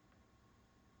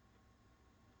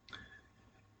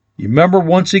 You remember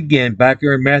once again, back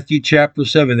here in Matthew chapter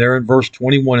 7, there in verse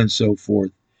 21 and so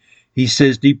forth, he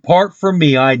says, depart from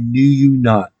me, I knew you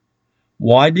not.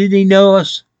 Why did he know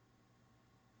us?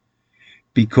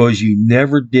 Because you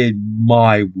never did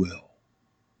my will.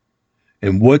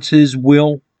 And what's his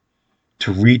will?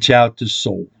 To reach out to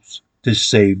souls, to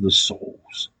save the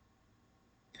souls.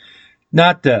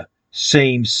 Not the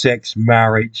same-sex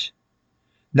marriage,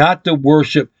 not to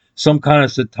worship some kind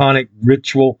of satanic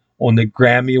ritual on the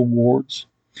Grammy Awards,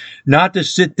 not to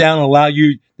sit down and allow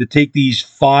you to take these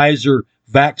Pfizer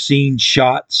vaccine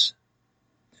shots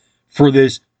for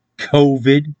this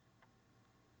COVID.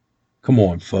 Come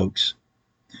on, folks.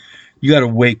 You got to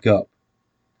wake up.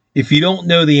 If you don't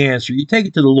know the answer, you take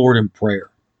it to the Lord in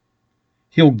prayer.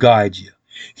 He'll guide you.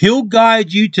 He'll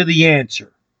guide you to the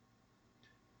answer.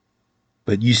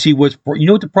 But you see you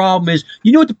know what the problem is?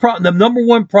 You know what the number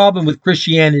one problem with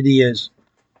Christianity is?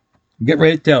 Get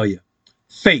ready to tell you.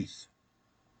 Faith.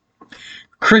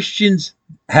 Christians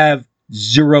have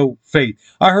zero faith.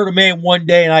 I heard a man one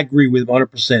day, and I agree with him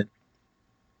 100%.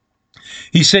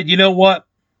 He said, you know what?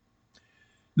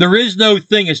 There is no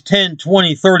thing as 10,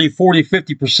 20, 30, 40,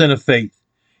 50% of faith.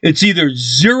 It's either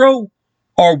 0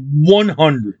 or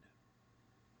 100.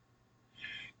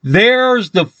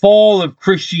 There's the fall of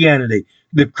Christianity.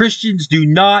 The Christians do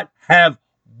not have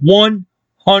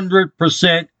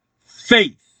 100%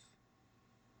 faith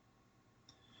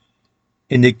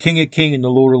in the King of Kings and the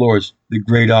Lord of Lords, the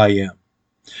great I am.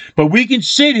 But we can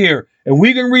sit here and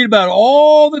we can read about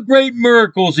all the great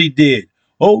miracles he did.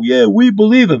 Oh yeah, we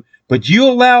believe him. But you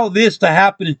allow this to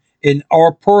happen in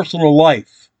our personal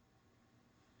life,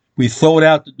 we throw it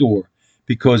out the door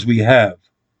because we have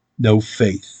no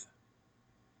faith.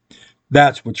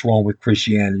 That's what's wrong with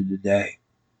Christianity today.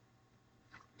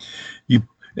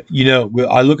 You know,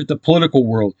 I look at the political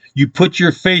world. You put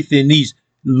your faith in these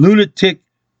lunatic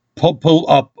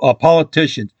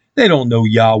politicians. They don't know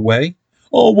Yahweh.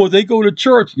 Oh, well, they go to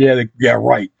church. Yeah,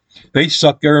 right. They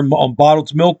suck their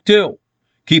bottled milk too.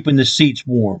 keeping the seats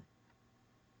warm.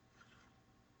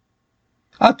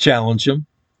 I'll challenge them.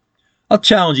 I'll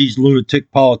challenge these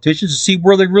lunatic politicians to see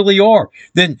where they really are.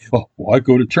 Then, I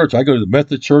go to church. I go to the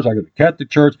Methodist church. I go to the Catholic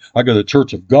church. I go to the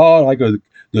Church of God. I go to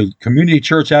the community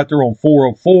church out there on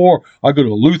 404. I go to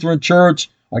the Lutheran church.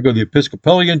 I go to the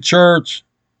Episcopalian church.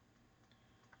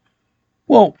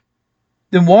 Well,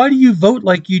 then why do you vote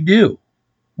like you do?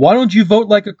 Why don't you vote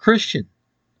like a Christian?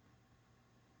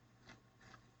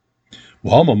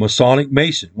 Well, I'm a Masonic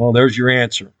Mason. Well, there's your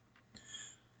answer.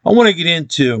 I want to get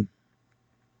into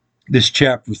this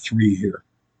chapter 3 here.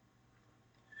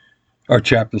 Or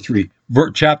chapter 3.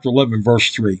 Chapter 11,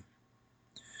 verse 3.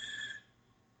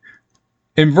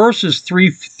 In verses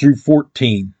 3 through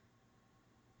 14,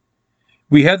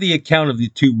 we have the account of the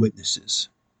two witnesses.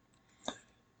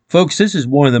 Folks, this is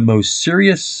one of the most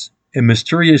serious and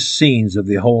mysterious scenes of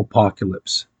the whole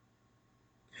apocalypse.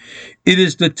 It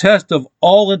is the test of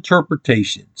all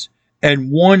interpretations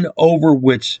and one over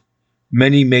which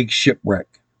many make shipwreck.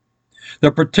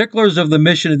 The particulars of the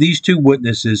mission of these two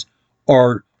witnesses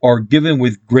are given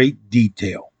with great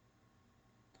detail.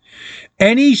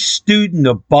 Any student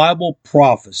of Bible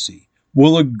prophecy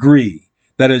will agree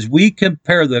that as we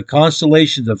compare the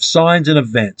constellations of signs and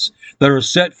events that are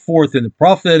set forth in the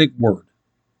prophetic word,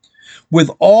 with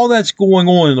all that's going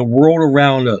on in the world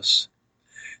around us,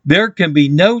 there can be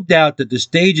no doubt that the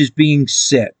stage is being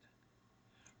set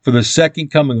for the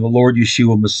second coming of the Lord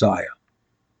Yeshua Messiah.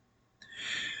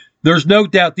 There's no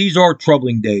doubt these are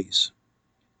troubling days.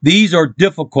 These are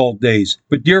difficult days.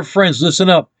 But dear friends, listen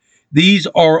up. These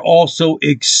are also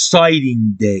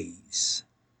exciting days.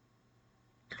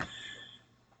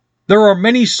 There are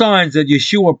many signs that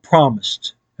Yeshua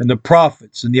promised and the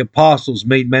prophets and the apostles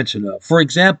made mention of. For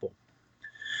example,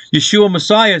 Yeshua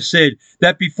Messiah said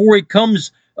that before he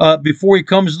comes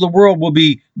to the world, we'll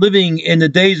be living in the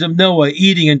days of Noah,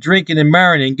 eating and drinking and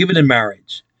marrying and giving in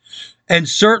marriage. And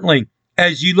certainly,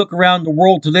 as you look around the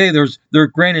world today, they're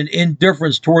granted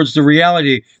indifference towards the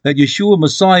reality that Yeshua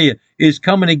Messiah is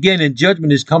coming again and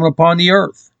judgment is coming upon the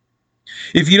earth.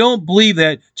 If you don't believe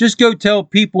that, just go tell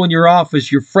people in your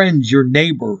office, your friends, your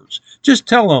neighbors. Just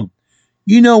tell them,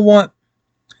 you know what?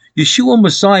 Yeshua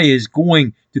Messiah is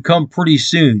going to come pretty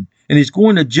soon, and he's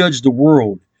going to judge the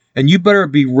world, and you better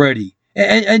be ready.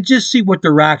 And just see what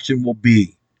their action will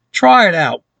be. Try it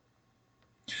out.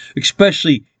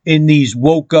 Especially in these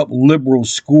woke up liberal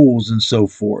schools and so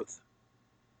forth.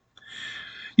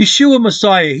 Yeshua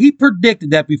Messiah, he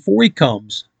predicted that before he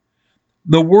comes,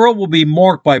 the world will be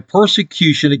marked by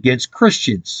persecution against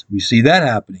Christians. We see that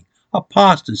happening.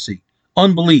 Apostasy,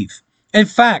 unbelief. In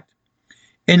fact,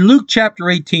 in Luke chapter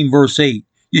 18, verse 8,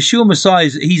 Yeshua Messiah,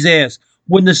 he's asked,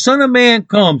 when the Son of Man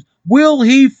comes, will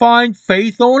he find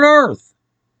faith on earth?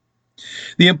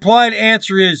 The implied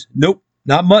answer is, nope,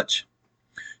 not much.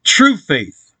 True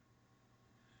faith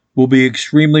will be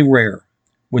extremely rare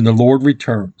when the Lord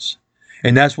returns.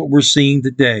 And that's what we're seeing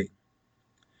today.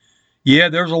 Yeah,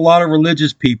 there's a lot of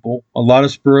religious people, a lot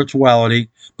of spirituality,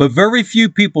 but very few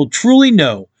people truly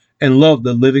know and love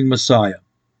the living Messiah.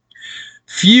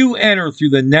 Few enter through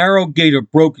the narrow gate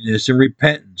of brokenness and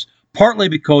repentance, partly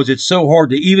because it's so hard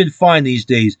to even find these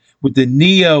days with the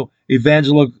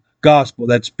neo-evangelical gospel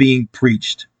that's being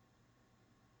preached.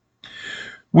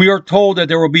 We are told that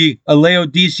there will be a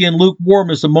Laodicean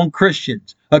lukewarmness among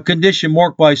Christians, a condition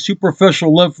marked by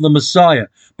superficial love for the Messiah,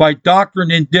 by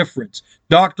doctrine indifference,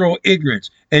 doctrinal ignorance,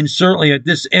 and certainly a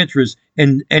disinterest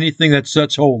in anything that's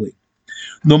such holy.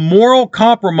 The moral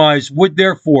compromise would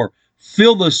therefore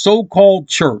fill the so-called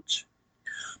church.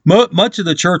 Much of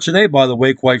the church today, by the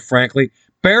way, quite frankly,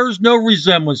 bears no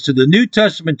resemblance to the New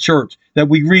Testament church that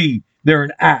we read there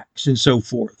in Acts and so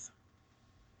forth.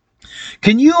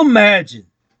 Can you imagine?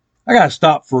 I got to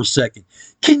stop for a second.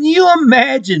 Can you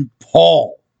imagine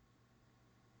Paul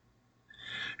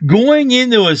going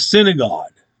into a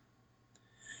synagogue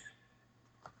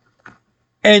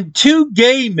and two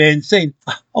gay men saying,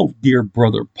 oh, dear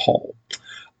brother Paul,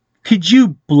 could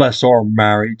you bless our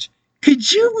marriage?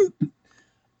 Could you,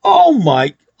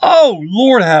 oh,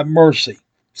 Lord have mercy.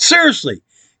 Seriously,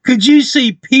 could you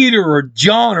see Peter or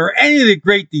John or any of the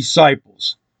great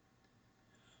disciples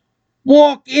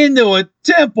walk into a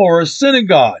temple or a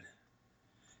synagogue?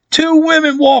 Two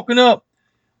women walking up.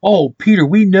 Oh, Peter,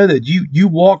 we know that you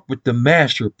walked with the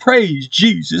Master. Praise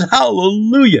Jesus.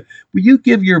 Hallelujah. Will you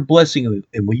give your blessing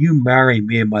and will you marry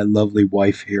me and my lovely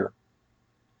wife here?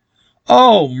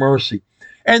 Oh, mercy.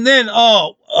 And then,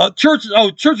 Church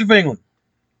of England.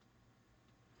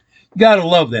 You got to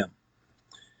love them.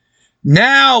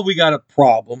 Now we got a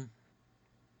problem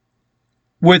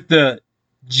with the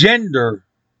gender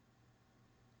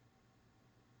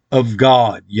of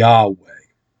God, Yahweh.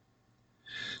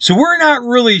 So we're not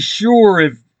really sure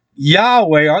if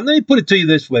Yahweh, or let me put it to you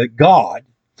this way, God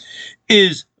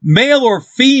is male or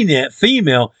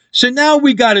female. So now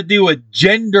we got to do a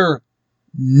gender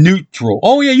neutral.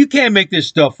 Oh yeah, you can't make this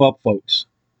stuff up, folks.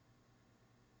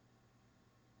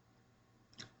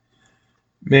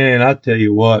 Man, I tell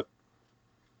you what.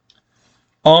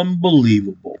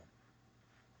 Unbelievable.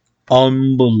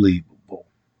 Unbelievable.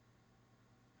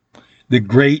 The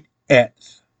great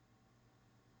Eth,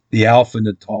 the Alpha and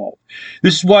the Tav.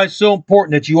 This is why it's so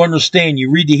important that you understand, you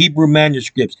read the Hebrew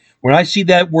manuscripts. When I see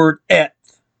that word Eth,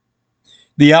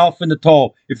 the Alpha and the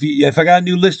Tav, if I got a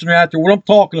new listener out there, what I'm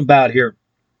talking about here,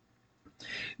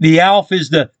 the Alpha is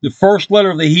the first letter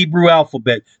of the Hebrew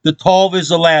alphabet. The Tav is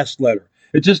the last letter.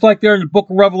 It's just like there in the book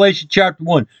of Revelation chapter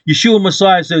 1. Yeshua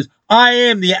Messiah says, I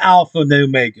am the Alpha and the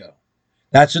Omega.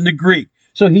 That's in the Greek.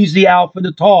 So he's the Alpha and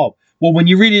the Tav. Well, when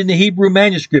you read it in the Hebrew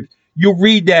manuscript, you'll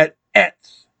read that Eth.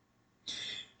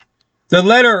 The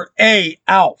letter A,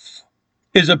 Alf,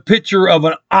 is a picture of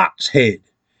an ox head.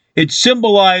 It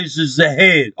symbolizes the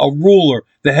head, a ruler,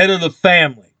 the head of the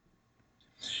family.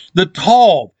 The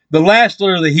Tav, the last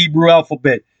letter of the Hebrew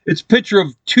alphabet, it's a picture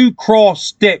of two crossed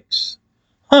sticks.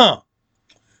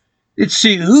 Let's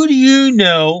see, who do you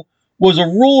know was a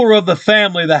ruler of the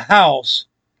family, the house?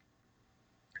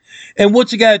 And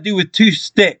what's it got to do with two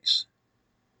sticks?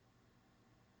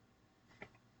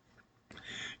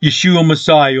 Yeshua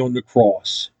Messiah on the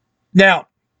cross. Now,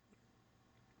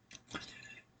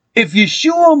 if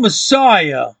Yeshua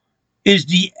Messiah is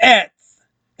the Eth,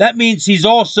 that means he's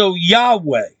also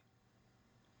Yahweh.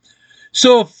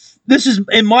 So if this is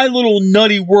in my little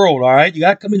nutty world, all right? You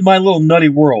got to come into my little nutty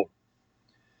world.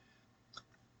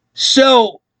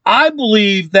 So I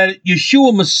believe that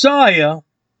Yeshua Messiah,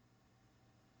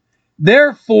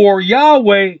 therefore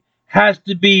Yahweh has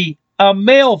to be a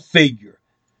male figure,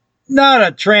 not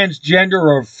a transgender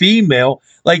or a female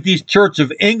like these Church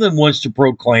of England wants to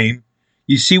proclaim.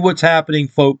 You see what's happening,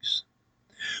 folks?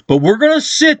 But we're going to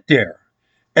sit there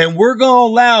and we're going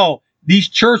to allow these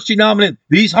church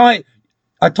denominations,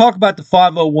 I talk about the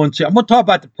 501c. I'm going to talk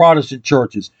about the Protestant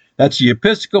churches. That's the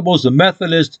Episcopals, the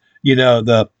Methodists,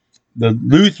 the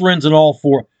Lutherans and all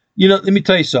four. Let me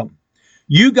tell you something.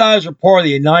 You guys are part of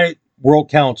the United World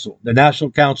Council, the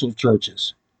National Council of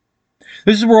Churches.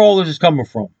 This is where all this is coming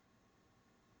from.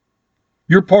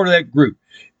 You're part of that group.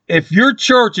 If your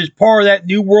church is part of that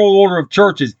New World Order of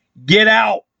churches, get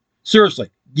out. Seriously,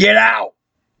 get out.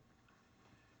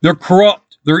 They're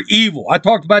corrupt. They're evil. I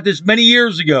talked about this many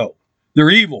years ago. They're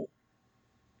evil.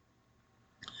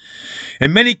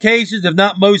 In many cases, if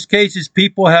not most cases,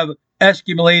 people have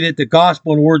escalated the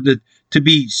gospel in order to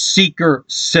be seeker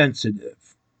sensitive.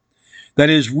 That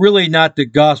is really not the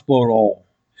gospel at all.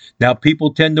 Now,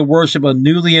 people tend to worship a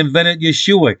newly invented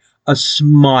Yeshua, a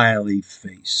smiley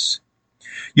face.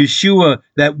 Yeshua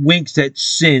that winks at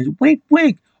sins. Wink,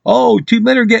 wink. Oh, 2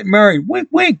 men are getting married. Wink,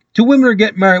 wink. 2 women are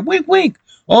getting married. Wink, wink.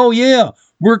 Oh, yeah.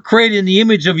 We're created in the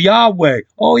image of Yahweh.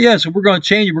 Oh, yeah, so we're going to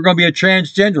change it. We're going to be a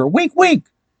transgender. Wink, wink.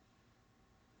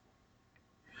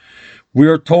 We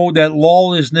are told that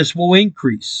lawlessness will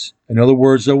increase. In other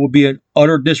words, there will be an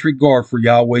utter disregard for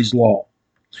Yahweh's law.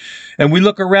 And we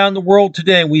look around the world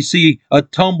today and we see a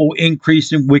tumble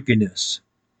increase in wickedness.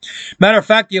 Matter of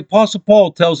fact, the Apostle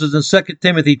Paul tells us in 2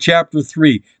 Timothy chapter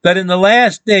 3 that in the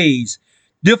last days,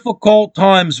 difficult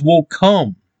times will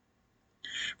come,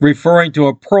 referring to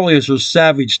a perilous or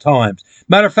savage times.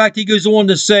 Matter of fact, he goes on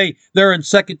to say there in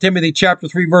 2 Timothy chapter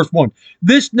 3, verse 1,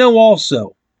 this know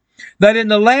also, that in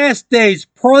the last days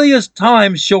perilous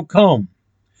times shall come.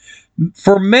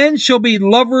 For men shall be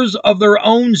lovers of their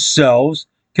own selves,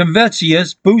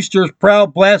 covetous, boasters,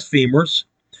 proud, blasphemers,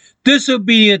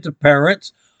 disobedient to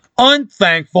parents,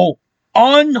 unthankful,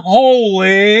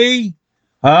 unholy.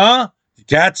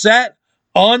 Catch that?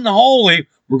 Unholy.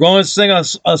 We're going to sing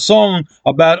a song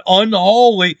about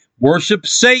unholy, worship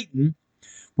Satan,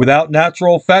 without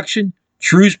natural affection,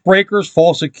 truce breakers,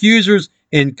 false accusers,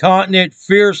 incontinent,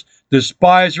 fierce,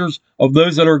 despisers of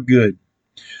those that are good.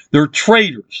 They're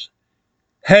traitors,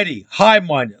 heady,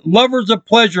 high-minded, lovers of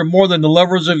pleasure more than the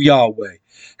lovers of Yahweh,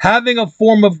 having a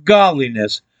form of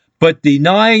godliness, but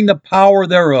denying the power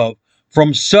thereof.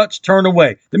 From such turn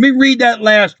away. Let me read that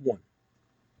last one,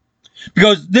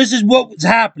 because this is what's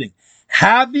happening.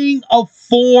 Having a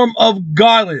form of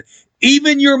godliness.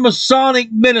 Even your Masonic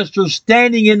ministers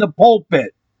standing in the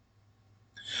pulpit,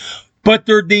 but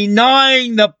they're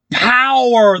denying the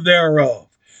power thereof.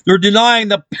 They're denying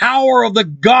the power of the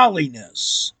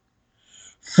godliness.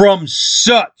 From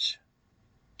such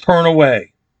turn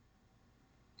away.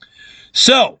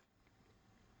 So,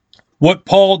 what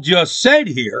Paul just said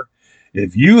here.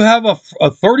 If you have a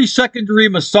 32nd degree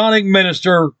Masonic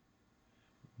minister,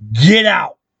 get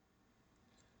out.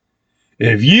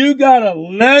 If you got a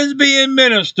lesbian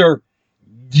minister,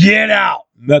 get out,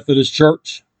 Methodist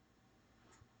Church.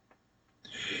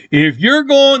 If you're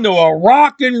going to a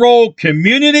rock and roll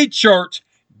community church,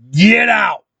 get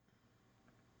out.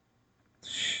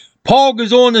 Paul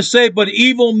goes on to say, but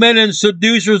evil men and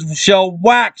seducers shall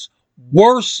wax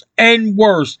worse and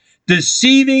worse,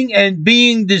 deceiving and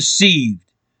being deceived.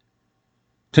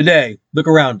 Today, look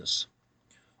around us.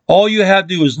 All you have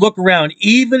to do is look around,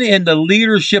 even in the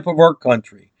leadership of our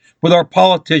country, with our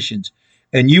politicians,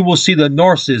 and you will see the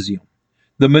narcissism,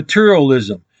 the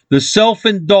materialism, the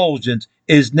self-indulgence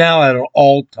is now at an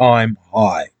all-time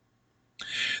high.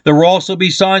 There will also be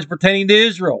signs pertaining to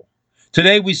Israel.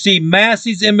 Today we see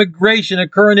massive immigration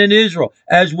occurring in Israel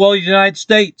as well as the United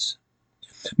States.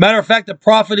 Matter of fact, the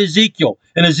prophet Ezekiel,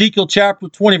 in Ezekiel chapter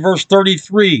 20, verse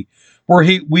 33,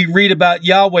 where we read about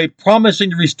Yahweh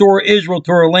promising to restore Israel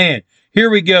to her land. Here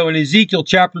we go in Ezekiel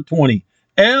chapter 20.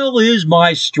 El is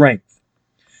my strength.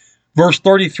 Verse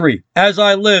 33, as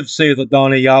I live, saith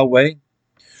Adonai Yahweh,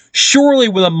 surely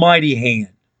with a mighty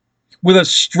hand, with a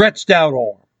stretched out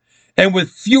arm, and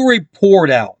with fury poured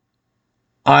out,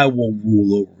 I will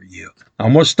rule over you.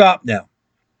 I'm going to stop now.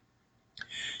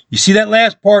 You see that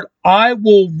last part? I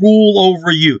will rule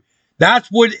over you. That's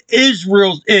what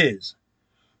Israel is.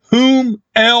 Whom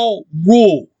El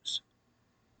rules.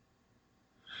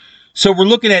 So we're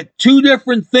looking at two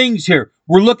different things here.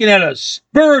 We're looking at a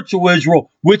spiritual Israel,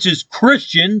 which is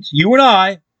Christians, you and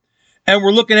I, and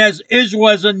we're looking at Israel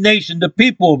as a nation, the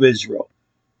people of Israel.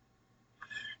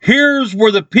 Here's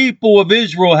where the people of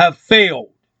Israel have failed.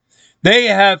 They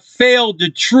have failed the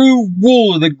true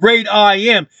ruler, the great I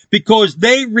Am, because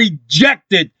they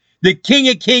rejected the King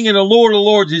of Kings and the Lord of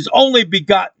Lords, his only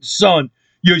begotten Son,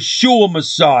 Yeshua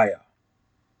Messiah.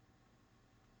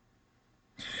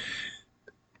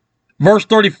 Verse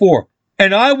 34,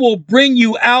 and I will bring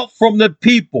you out from the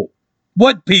people.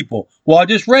 What people? Well, I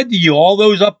just read to you all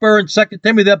those up there in 2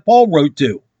 Timothy that Paul wrote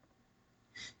to.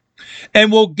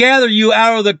 And will gather you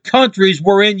out of the countries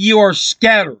wherein you are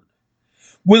scattered,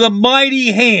 with a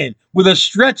mighty hand, with a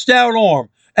stretched out arm,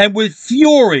 and with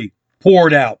fury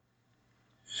poured out.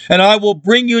 And I will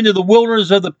bring you into the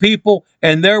wilderness of the people,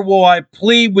 and there will I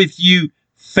plead with you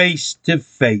face to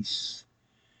face.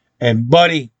 And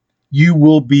buddy, you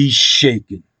will be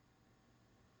shaken.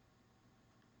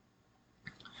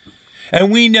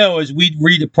 And we know as we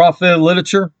read the prophetic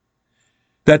literature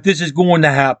that this is going to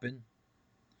happen.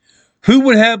 Who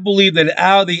would have believed that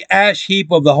out of the ash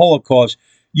heap of the Holocaust,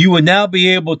 you would now be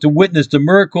able to witness the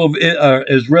miracle of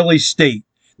Israeli state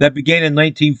that began in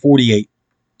 1948.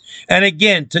 And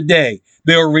again, today,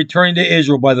 they are returning to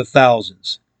Israel by the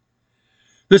thousands.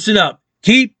 Listen up.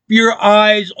 Keep your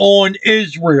eyes on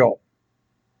Israel.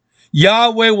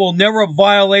 Yahweh will never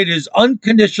violate his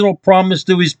unconditional promise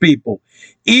to his people.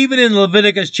 Even in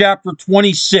Leviticus chapter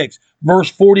 26, verse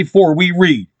 44, we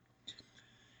read,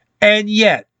 and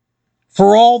yet,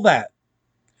 for all that,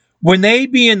 when they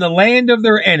be in the land of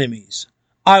their enemies,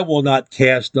 I will not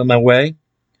cast them away,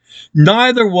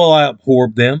 neither will I abhor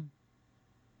them,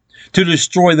 to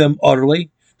destroy them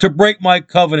utterly, to break my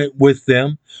covenant with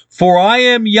them, for I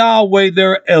am Yahweh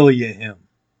their Elohim.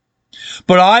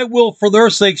 But I will for their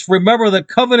sakes remember the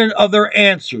covenant of their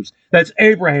ancestors, that's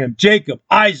Abraham, Jacob,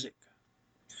 Isaac,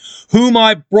 whom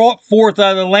I brought forth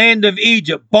out of the land of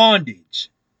Egypt, bondage,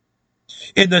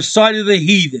 in the sight of the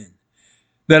heathen,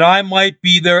 that I might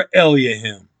be their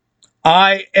Elohim.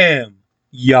 I am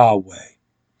Yahweh.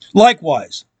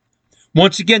 Likewise,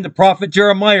 once again, the prophet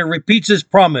Jeremiah repeats his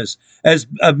promise, as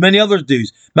many others do.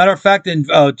 Matter of fact, in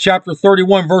chapter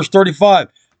 31, verse 35,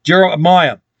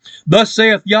 Jeremiah, thus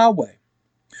saith Yahweh,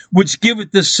 which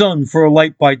giveth the sun for a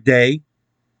light by day,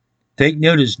 take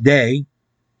notice, day,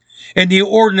 and the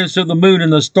ordinance of the moon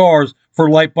and the stars for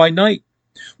light by night,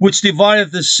 which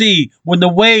divideth the sea when the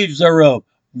waves thereof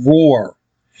roar.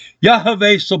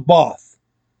 Yahweh Sabaoth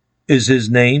is his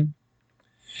name.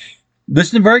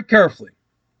 Listen very carefully.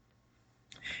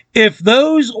 If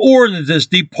those ordinances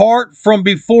depart from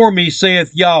before me,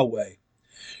 saith Yahweh,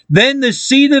 then the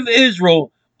seed of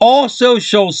Israel also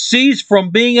shall cease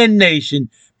from being a nation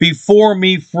before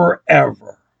me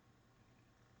forever.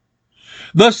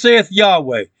 Thus saith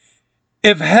Yahweh,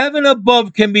 if heaven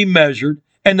above can be measured,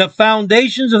 and the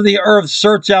foundations of the earth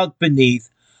search out beneath,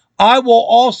 I will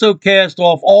also cast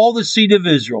off all the seed of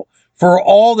Israel for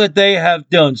all that they have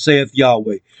done, saith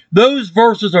Yahweh. Those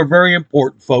verses are very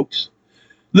important, folks.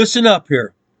 Listen up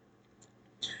here.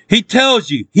 He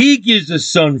tells you, he gives the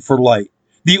sun for light.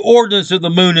 the ordinance of the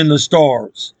moon and the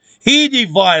stars. He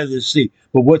divided the sea.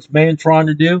 But what's man trying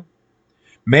to do?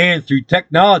 Man, through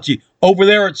technology, over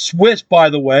there at Swiss, by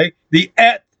the way, the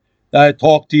ET that I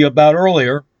talked to you about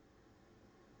earlier,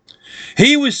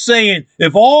 he was saying,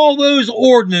 if all those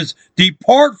ordinances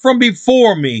depart from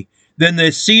before me, then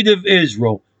the seed of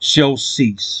Israel shall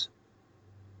cease.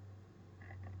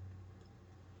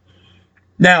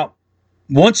 Now,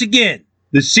 once again,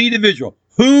 the seed of Israel,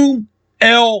 whom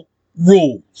El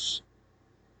rules.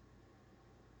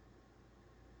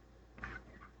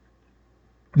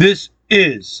 This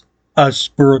is a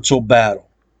spiritual battle.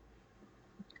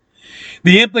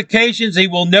 The implications, he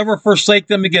will never forsake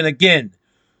them again. Again,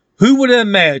 who would have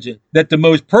imagined that the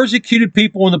most persecuted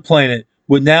people on the planet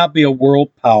would now be a world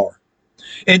power?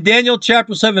 In Daniel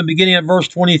chapter 7, beginning at verse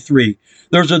 23,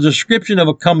 there's a description of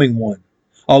a coming one,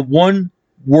 a one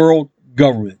world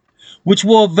government, which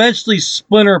will eventually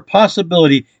splinter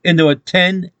possibility into a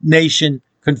 10-nation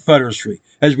confederacy,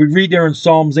 as we read there in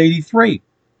Psalms 83,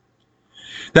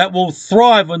 that will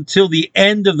thrive until the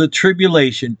end of the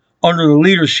tribulation under the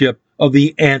leadership of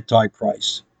the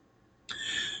Antichrist.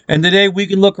 And today we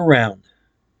can look around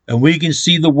and we can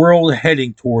see the world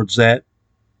heading towards that.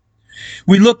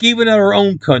 We look even at our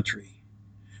own country.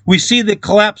 We see the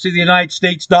collapse of the United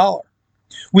States dollar.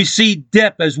 We see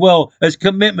debt as well as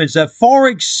commitments that far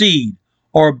exceed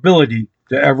our ability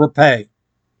to ever pay.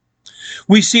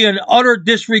 We see an utter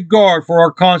disregard for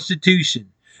our Constitution,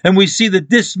 and we see the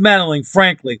dismantling,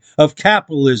 frankly, of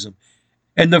capitalism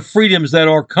and the freedoms that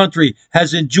our country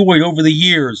has enjoyed over the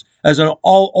years as an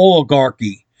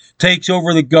oligarchy takes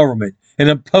over the government and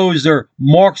impose their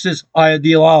Marxist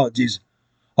ideologies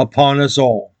upon us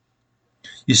all.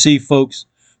 You see, folks,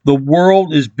 the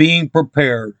world is being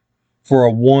prepared for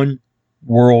a one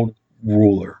world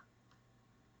ruler.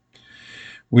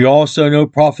 We also know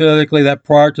prophetically that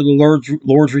prior to the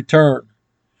Lord's return,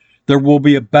 there will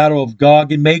be a battle of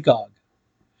Gog and Magog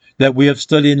that we have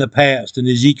studied in the past in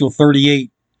Ezekiel 38,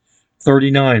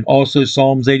 39, also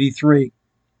Psalms 83.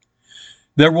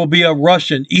 There will be a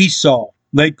Russian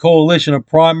Esau-led coalition of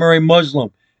primary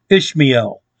Muslim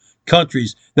Ishmael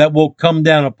countries that will come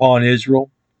down upon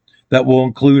Israel, that will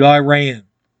include Iran.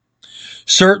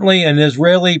 Certainly, an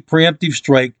Israeli preemptive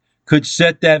strike could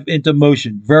set that into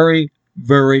motion very,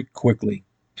 very quickly.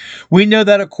 We know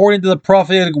that according to the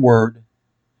prophetic word,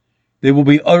 they will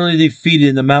be utterly defeated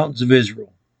in the mountains of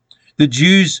Israel. The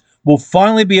Jews will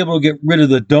finally be able to get rid of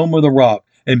the Dome of the Rock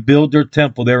and build their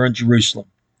temple there in Jerusalem.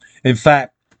 In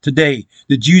fact, today,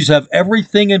 the Jews have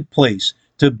everything in place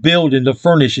to build and to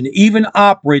furnish and even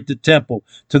operate the temple,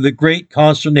 to the great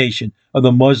consternation of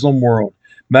the Muslim world.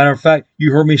 Matter of fact,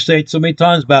 you heard me say it so many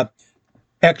times about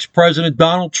ex-President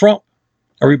Donald Trump.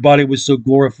 Everybody was so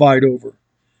glorified over.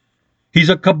 He's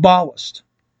a Kabbalist,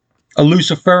 a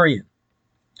Luciferian.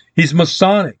 He's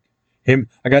Masonic.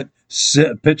 I got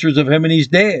pictures of him and he's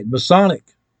dead, Masonic.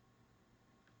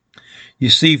 You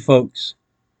see, folks,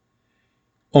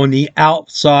 on the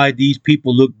outside, these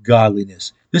people look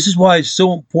godliness. This is why it's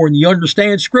so important you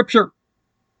understand Scripture.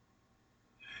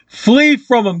 Flee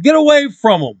from them. Get away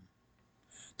from them.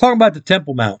 Talking about the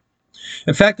Temple Mount.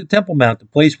 In fact, the Temple Mount, the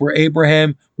place where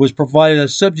Abraham was provided a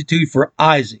substitute for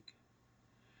Isaac,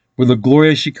 where the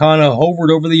glorious Shekinah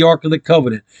hovered over the Ark of the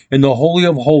Covenant in the Holy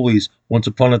of Holies once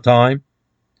upon a time.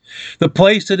 The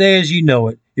place today, as you know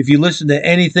it, if you listen to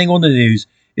anything on the news,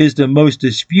 is the most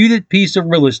disputed piece of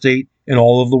real estate in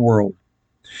all of the world.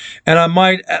 And I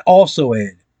might also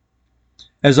add,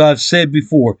 as I've said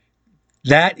before,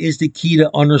 that is the key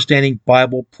to understanding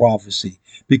Bible prophecy,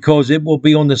 because it will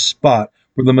be on the spot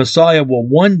where the Messiah will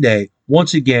one day,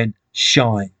 once again,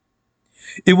 shine.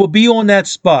 It will be on that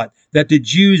spot that the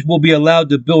Jews will be allowed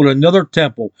to build another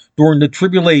temple during the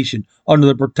tribulation under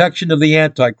the protection of the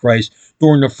Antichrist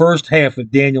during the first half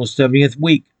of Daniel's 70th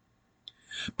week.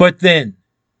 But then,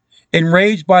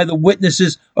 enraged by the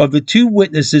witnesses of the two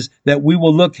witnesses that we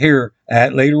will look here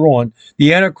at later on,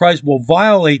 the Antichrist will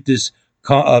violate this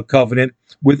covenant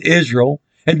with Israel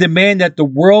and demand that the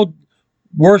world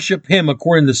worship him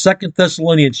according to 2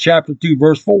 Thessalonians chapter 2,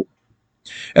 verse 4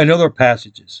 and other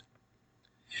passages.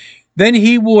 Then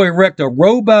he will erect a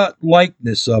robot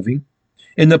likeness of him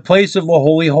in the place of the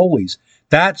Holy Holies.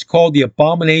 That's called the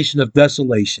abomination of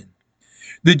desolation.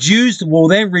 The Jews will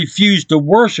then refuse to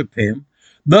worship him,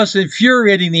 thus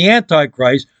infuriating the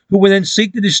Antichrist, who will then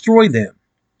seek to destroy them.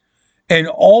 And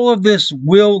all of this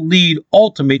will lead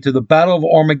ultimately to the battle of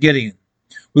Armageddon,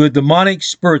 where the demonic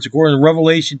spirits, according to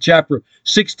Revelation chapter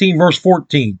 16, verse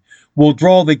 14, will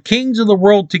draw the kings of the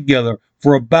world together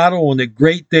for a battle on the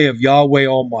great day of Yahweh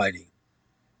Almighty.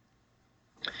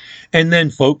 And then,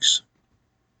 folks,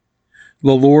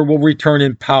 The Lord will return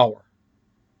in power,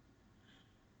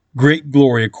 great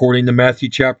glory, according to Matthew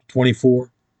chapter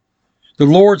 24. The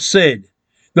Lord said,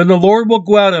 then the Lord will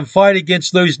go out and fight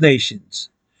against those nations,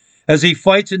 as he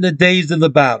fights in the days of the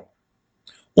battle.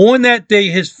 On that day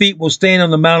his feet will stand on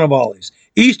the Mount of Olives,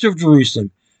 east of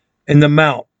Jerusalem, and the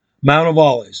Mount of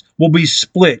Olives, will be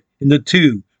split into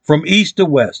two from east to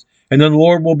west, and the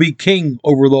Lord will be king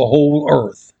over the whole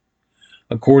earth,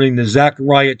 according to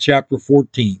Zechariah chapter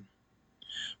 14,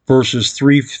 verses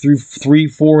 3,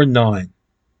 4, and 9.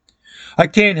 I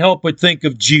can't help but think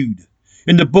of Jude,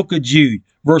 in the book of Jude,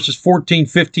 verses 14,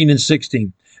 15, and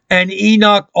 16, and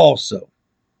Enoch also,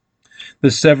 the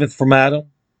seventh from Adam,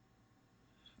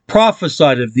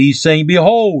 prophesied of these, saying,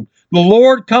 behold, the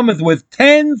Lord cometh with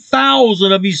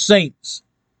 10,000 of his saints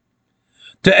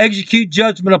to execute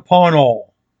judgment upon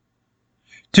all,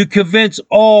 to convince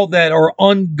all that are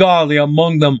ungodly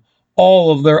among them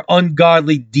all of their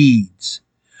ungodly deeds,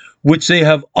 which they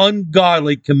have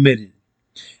ungodly committed,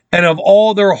 and of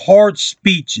all their hard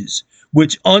speeches,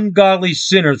 which ungodly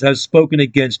sinners have spoken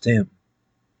against him.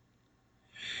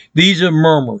 These are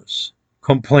murmurers,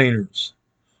 complainers,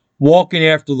 walking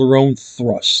after their own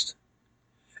thrust,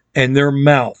 and their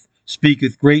mouth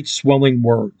speaketh great swelling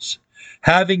words,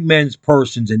 having men's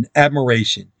persons in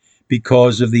admiration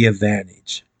because of the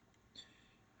advantage.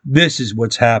 This is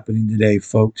what's happening today,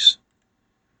 folks.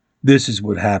 This is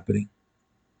what's happening.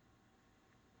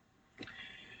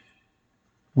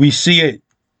 We see it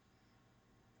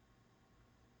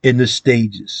in the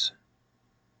stages.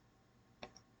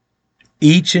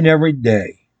 Each and every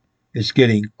day is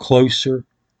getting closer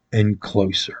and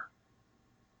closer.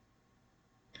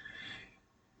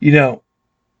 You know,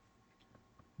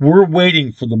 we're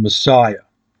waiting for the Messiah.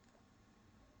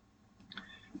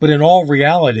 But in all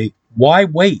reality, why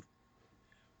wait?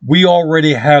 We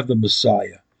already have the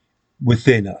Messiah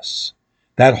within us,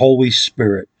 that Holy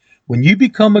Spirit. When you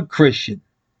become a Christian,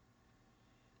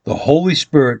 the Holy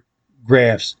Spirit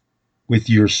grafts with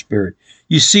your spirit.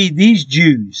 You see, these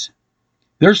Jews,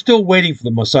 they're still waiting for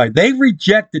the Messiah. They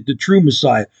rejected the true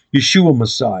Messiah, Yeshua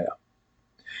Messiah.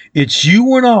 It's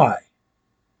you and I.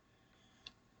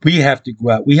 We have to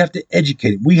go out. We have to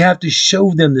educate them. We have to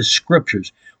show them the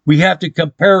scriptures. We have to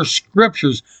compare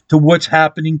scriptures to what's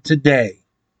happening today.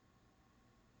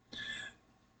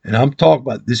 And I'm talking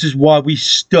about, this is why we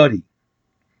study.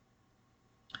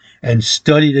 And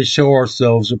study to show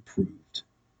ourselves approved.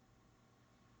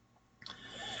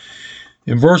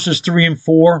 In verses 3 and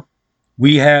 4,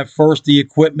 we have first the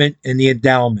equipment and the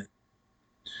endowment.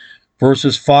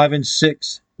 Verses 5 and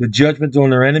 6, the judgment on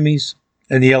their enemies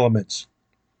and the elements.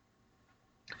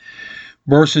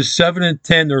 Verses 7 and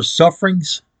 10, their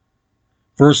sufferings.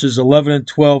 Verses 11 and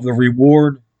 12, the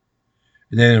reward.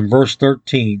 And then in verse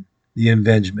 13, the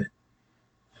avengement.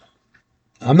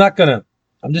 I'm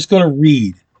just going to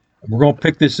read. And we're going to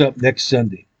pick this up next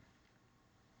Sunday.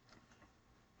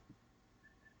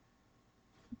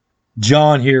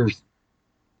 John here.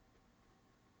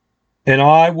 And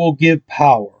I will give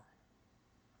power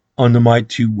unto my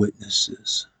 2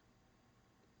 witnesses.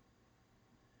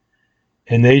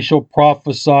 And they shall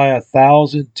prophesy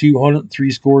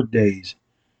 1,260 days,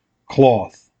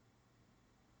 cloth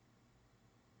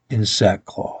in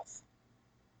sackcloth.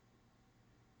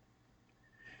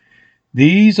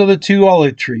 These are the 2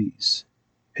 olive trees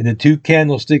and the 2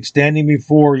 candlesticks standing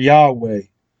before Yahweh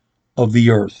of the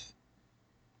earth.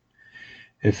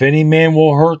 If any man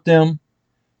will hurt them,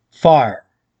 fire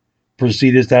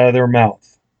proceedeth out of their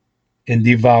mouth and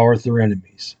devoureth their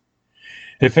enemies.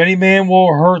 If any man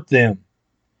will hurt them,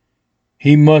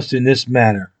 he must in this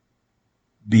manner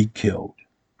be killed.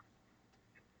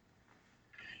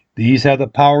 These have the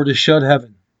power to shut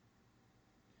heaven,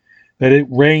 that it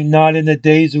rain not in the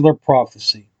days of their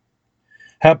prophecy,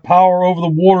 have power over the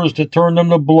waters to turn them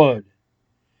to blood,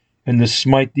 and to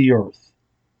smite the earth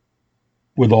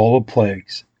with all the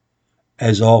plagues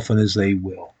as often as they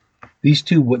will. These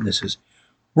 2 witnesses,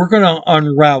 we're going to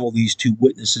unravel these 2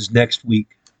 witnesses next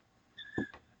week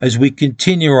as we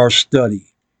continue our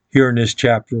study here in this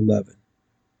chapter 11.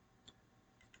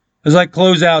 As I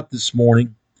close out this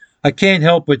morning, I can't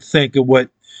help but think of what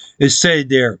is said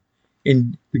there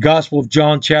in the Gospel of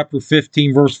John chapter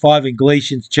 15 verse 5 and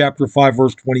Galatians chapter 5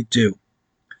 verse 22.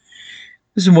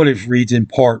 This is what it reads in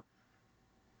part.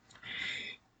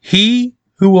 He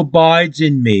who abides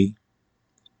in me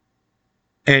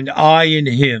and I in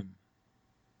him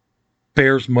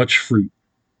bears much fruit.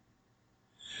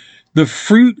 The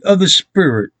fruit of the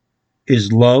Spirit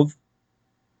is love,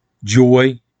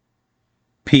 joy,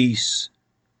 peace,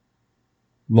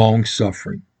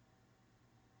 long-suffering.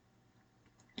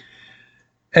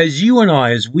 As you and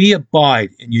I, as we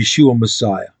abide in Yeshua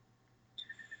Messiah,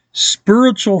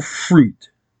 spiritual fruit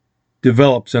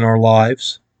develops in our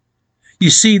lives. You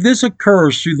see, this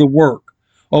occurs through the work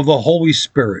of the Holy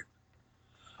Spirit,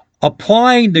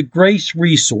 applying the grace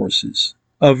resources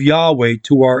of Yahweh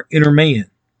to our inner man.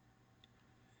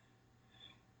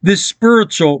 This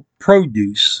spiritual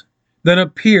produce then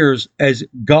appears as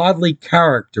godly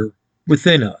character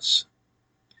within us.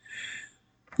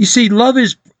 You see, love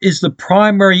is the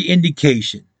primary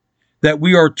indication that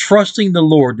we are trusting the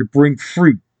Lord to bring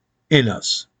fruit in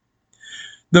us.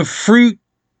 The fruit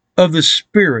of the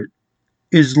Spirit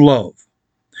is love.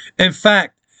 In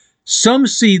fact, some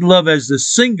see love as the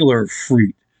singular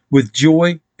fruit, with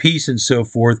joy, peace, and so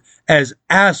forth as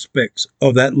aspects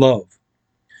of that love.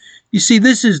 You see,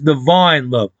 this is divine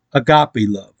love, agape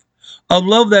love, a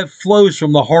love that flows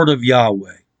from the heart of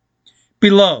Yahweh.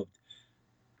 Beloved,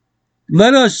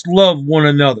 let us love one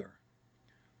another,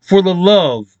 for the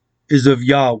love is of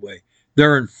Yahweh.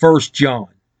 There in 1 John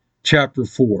chapter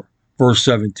 4, verse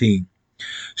 17.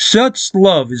 Such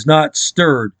love is not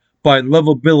stirred by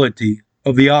lovability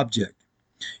of the object.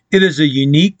 It is a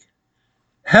unique,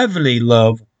 heavenly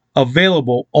love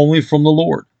available only from the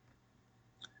Lord.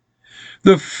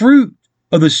 The fruit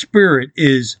of the Spirit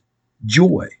is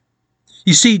joy.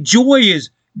 You see, joy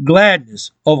is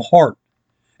gladness of heart,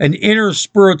 an inner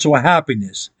spiritual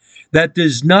happiness that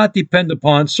does not depend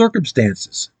upon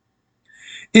circumstances.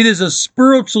 It is a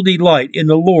spiritual delight in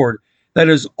the Lord that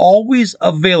is always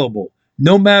available,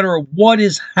 no matter what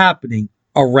is happening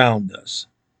around us.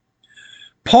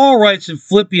 Paul writes in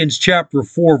Philippians chapter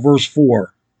 4, verse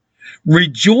 4,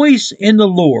 "Rejoice in the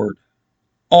Lord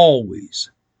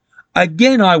always.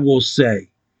 Again I will say,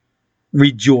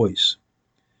 rejoice."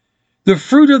 The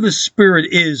fruit of the Spirit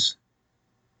is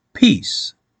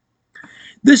peace.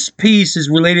 This peace is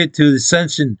related to the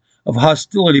cessation of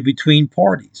hostility between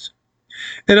parties.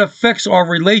 It affects our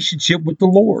relationship with the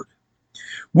Lord.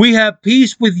 We have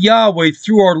peace with Yahweh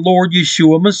through our Lord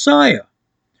Yeshua Messiah,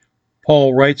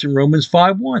 Paul writes in Romans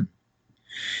 5:1.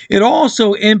 It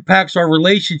also impacts our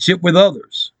relationship with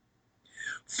others.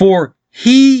 For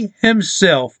he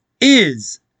himself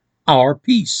is our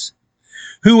peace,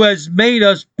 who has made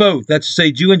us both, that's to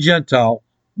say Jew and Gentile,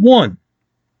 one,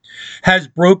 has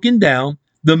broken down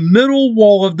the middle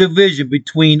wall of division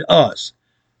between us,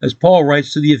 as Paul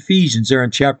writes to the Ephesians there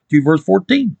in chapter 2, verse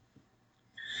 14.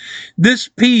 This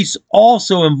peace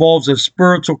also involves a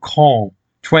spiritual calm,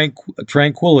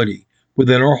 tranquility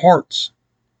within our hearts.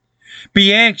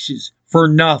 Be anxious for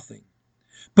nothing,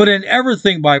 but in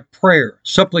everything by prayer,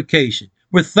 supplication,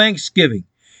 with thanksgiving,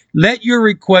 let your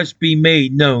requests be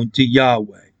made known to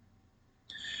Yahweh.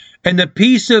 And the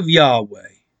peace of Yahweh,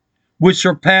 which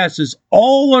surpasses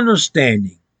all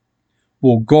understanding,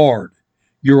 will guard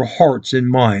your hearts and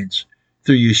minds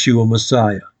through Yeshua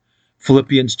Messiah.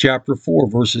 Philippians chapter 4,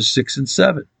 verses 6 and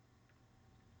 7.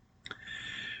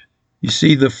 You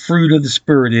see, the fruit of the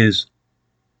Spirit is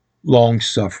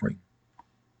long-suffering.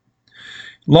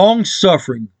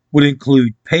 Long-suffering would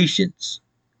include patience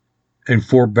and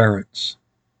forbearance.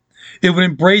 It would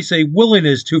embrace a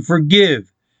willingness to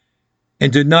forgive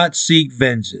and to not seek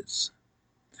vengeance.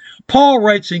 Paul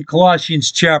writes in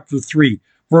Colossians chapter 3,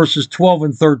 verses 12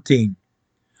 and 13,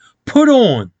 "Put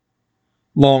on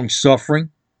long-suffering,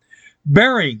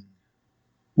 bearing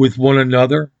with one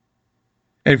another,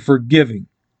 and forgiving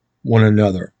one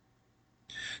another."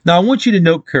 Now, I want you to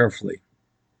note carefully,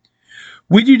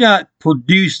 we do not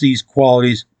produce these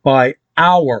qualities by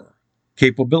our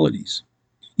capabilities.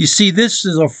 You see, this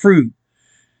is a fruit,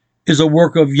 is a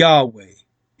work of Yahweh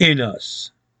in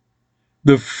us.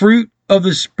 The fruit of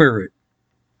the Spirit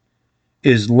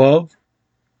is love,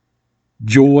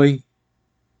 joy,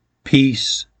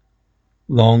 peace,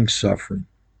 long-suffering.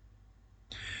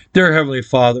 Dear Heavenly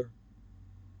Father,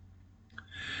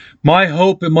 my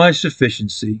hope and my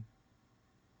sufficiency,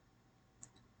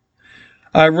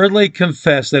 I readily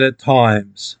confess that at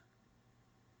times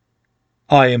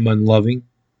I am unloving,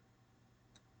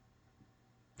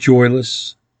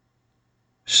 joyless,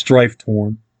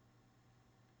 strife-torn,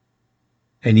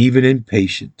 and even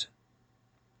impatient.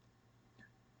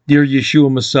 Dear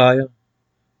Yeshua Messiah,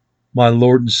 my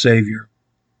Lord and Savior,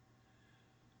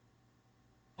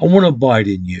 I want to abide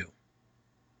in you.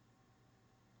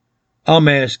 I'm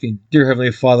asking, dear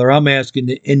Heavenly Father, I'm asking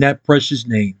in that precious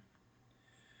name,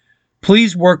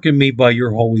 please work in me by your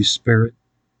Holy Spirit.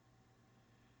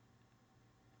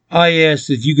 I ask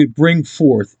that you could bring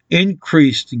forth,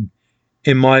 increasing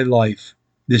in my life,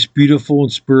 this beautiful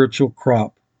and spiritual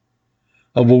crop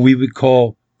of what we would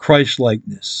call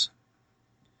Christ-likeness.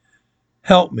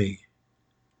 Help me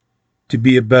to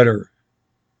be a better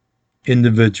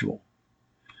individual,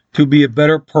 to be a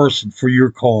better person for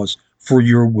your cause, for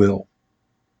your will.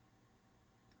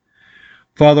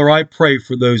 Father, I pray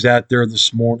for those out there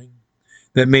this morning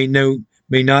that may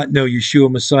not know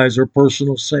Yeshua Messiah as their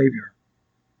personal Savior.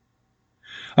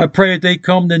 I pray that they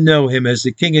come to know him as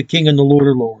the King of Kings and the Lord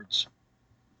of Lords.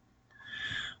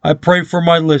 I pray for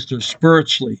my listeners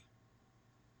spiritually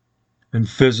and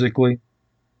physically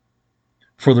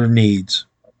for their needs.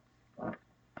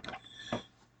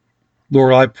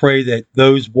 Lord, I pray that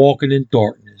those walking in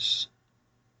darkness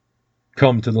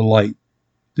come to the light,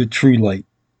 the true light,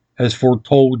 as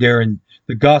foretold there in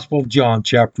the Gospel of John,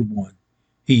 chapter 1.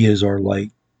 He is our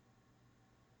light.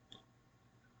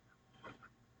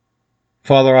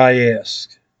 Father, I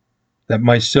ask that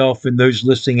myself and those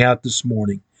listening out this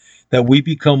morning, that we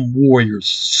become warriors,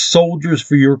 soldiers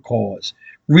for your cause,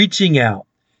 reaching out,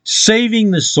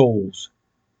 saving the souls,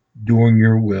 doing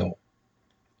your will.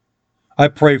 I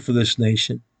pray for this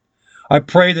nation. I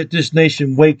pray that this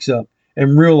nation wakes up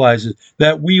and realizes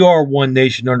that we are one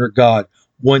nation under God,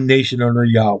 one nation under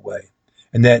Yahweh,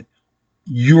 and that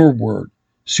your word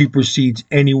supersedes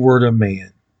any word of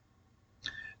man.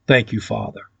 Thank you,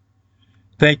 Father.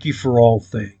 Thank you for all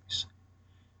things.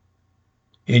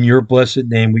 In your blessed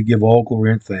name, we give all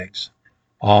glory and thanks.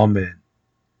 Amen.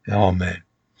 Amen.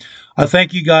 I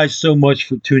thank you guys so much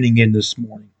for tuning in this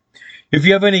morning. If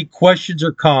you have any questions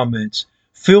or comments,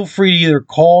 feel free to either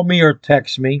call me or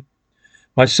text me.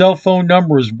 My cell phone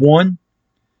number is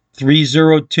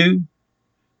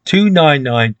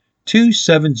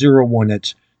 1-302-299-2701.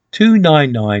 That's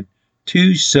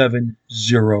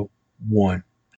 299-2701.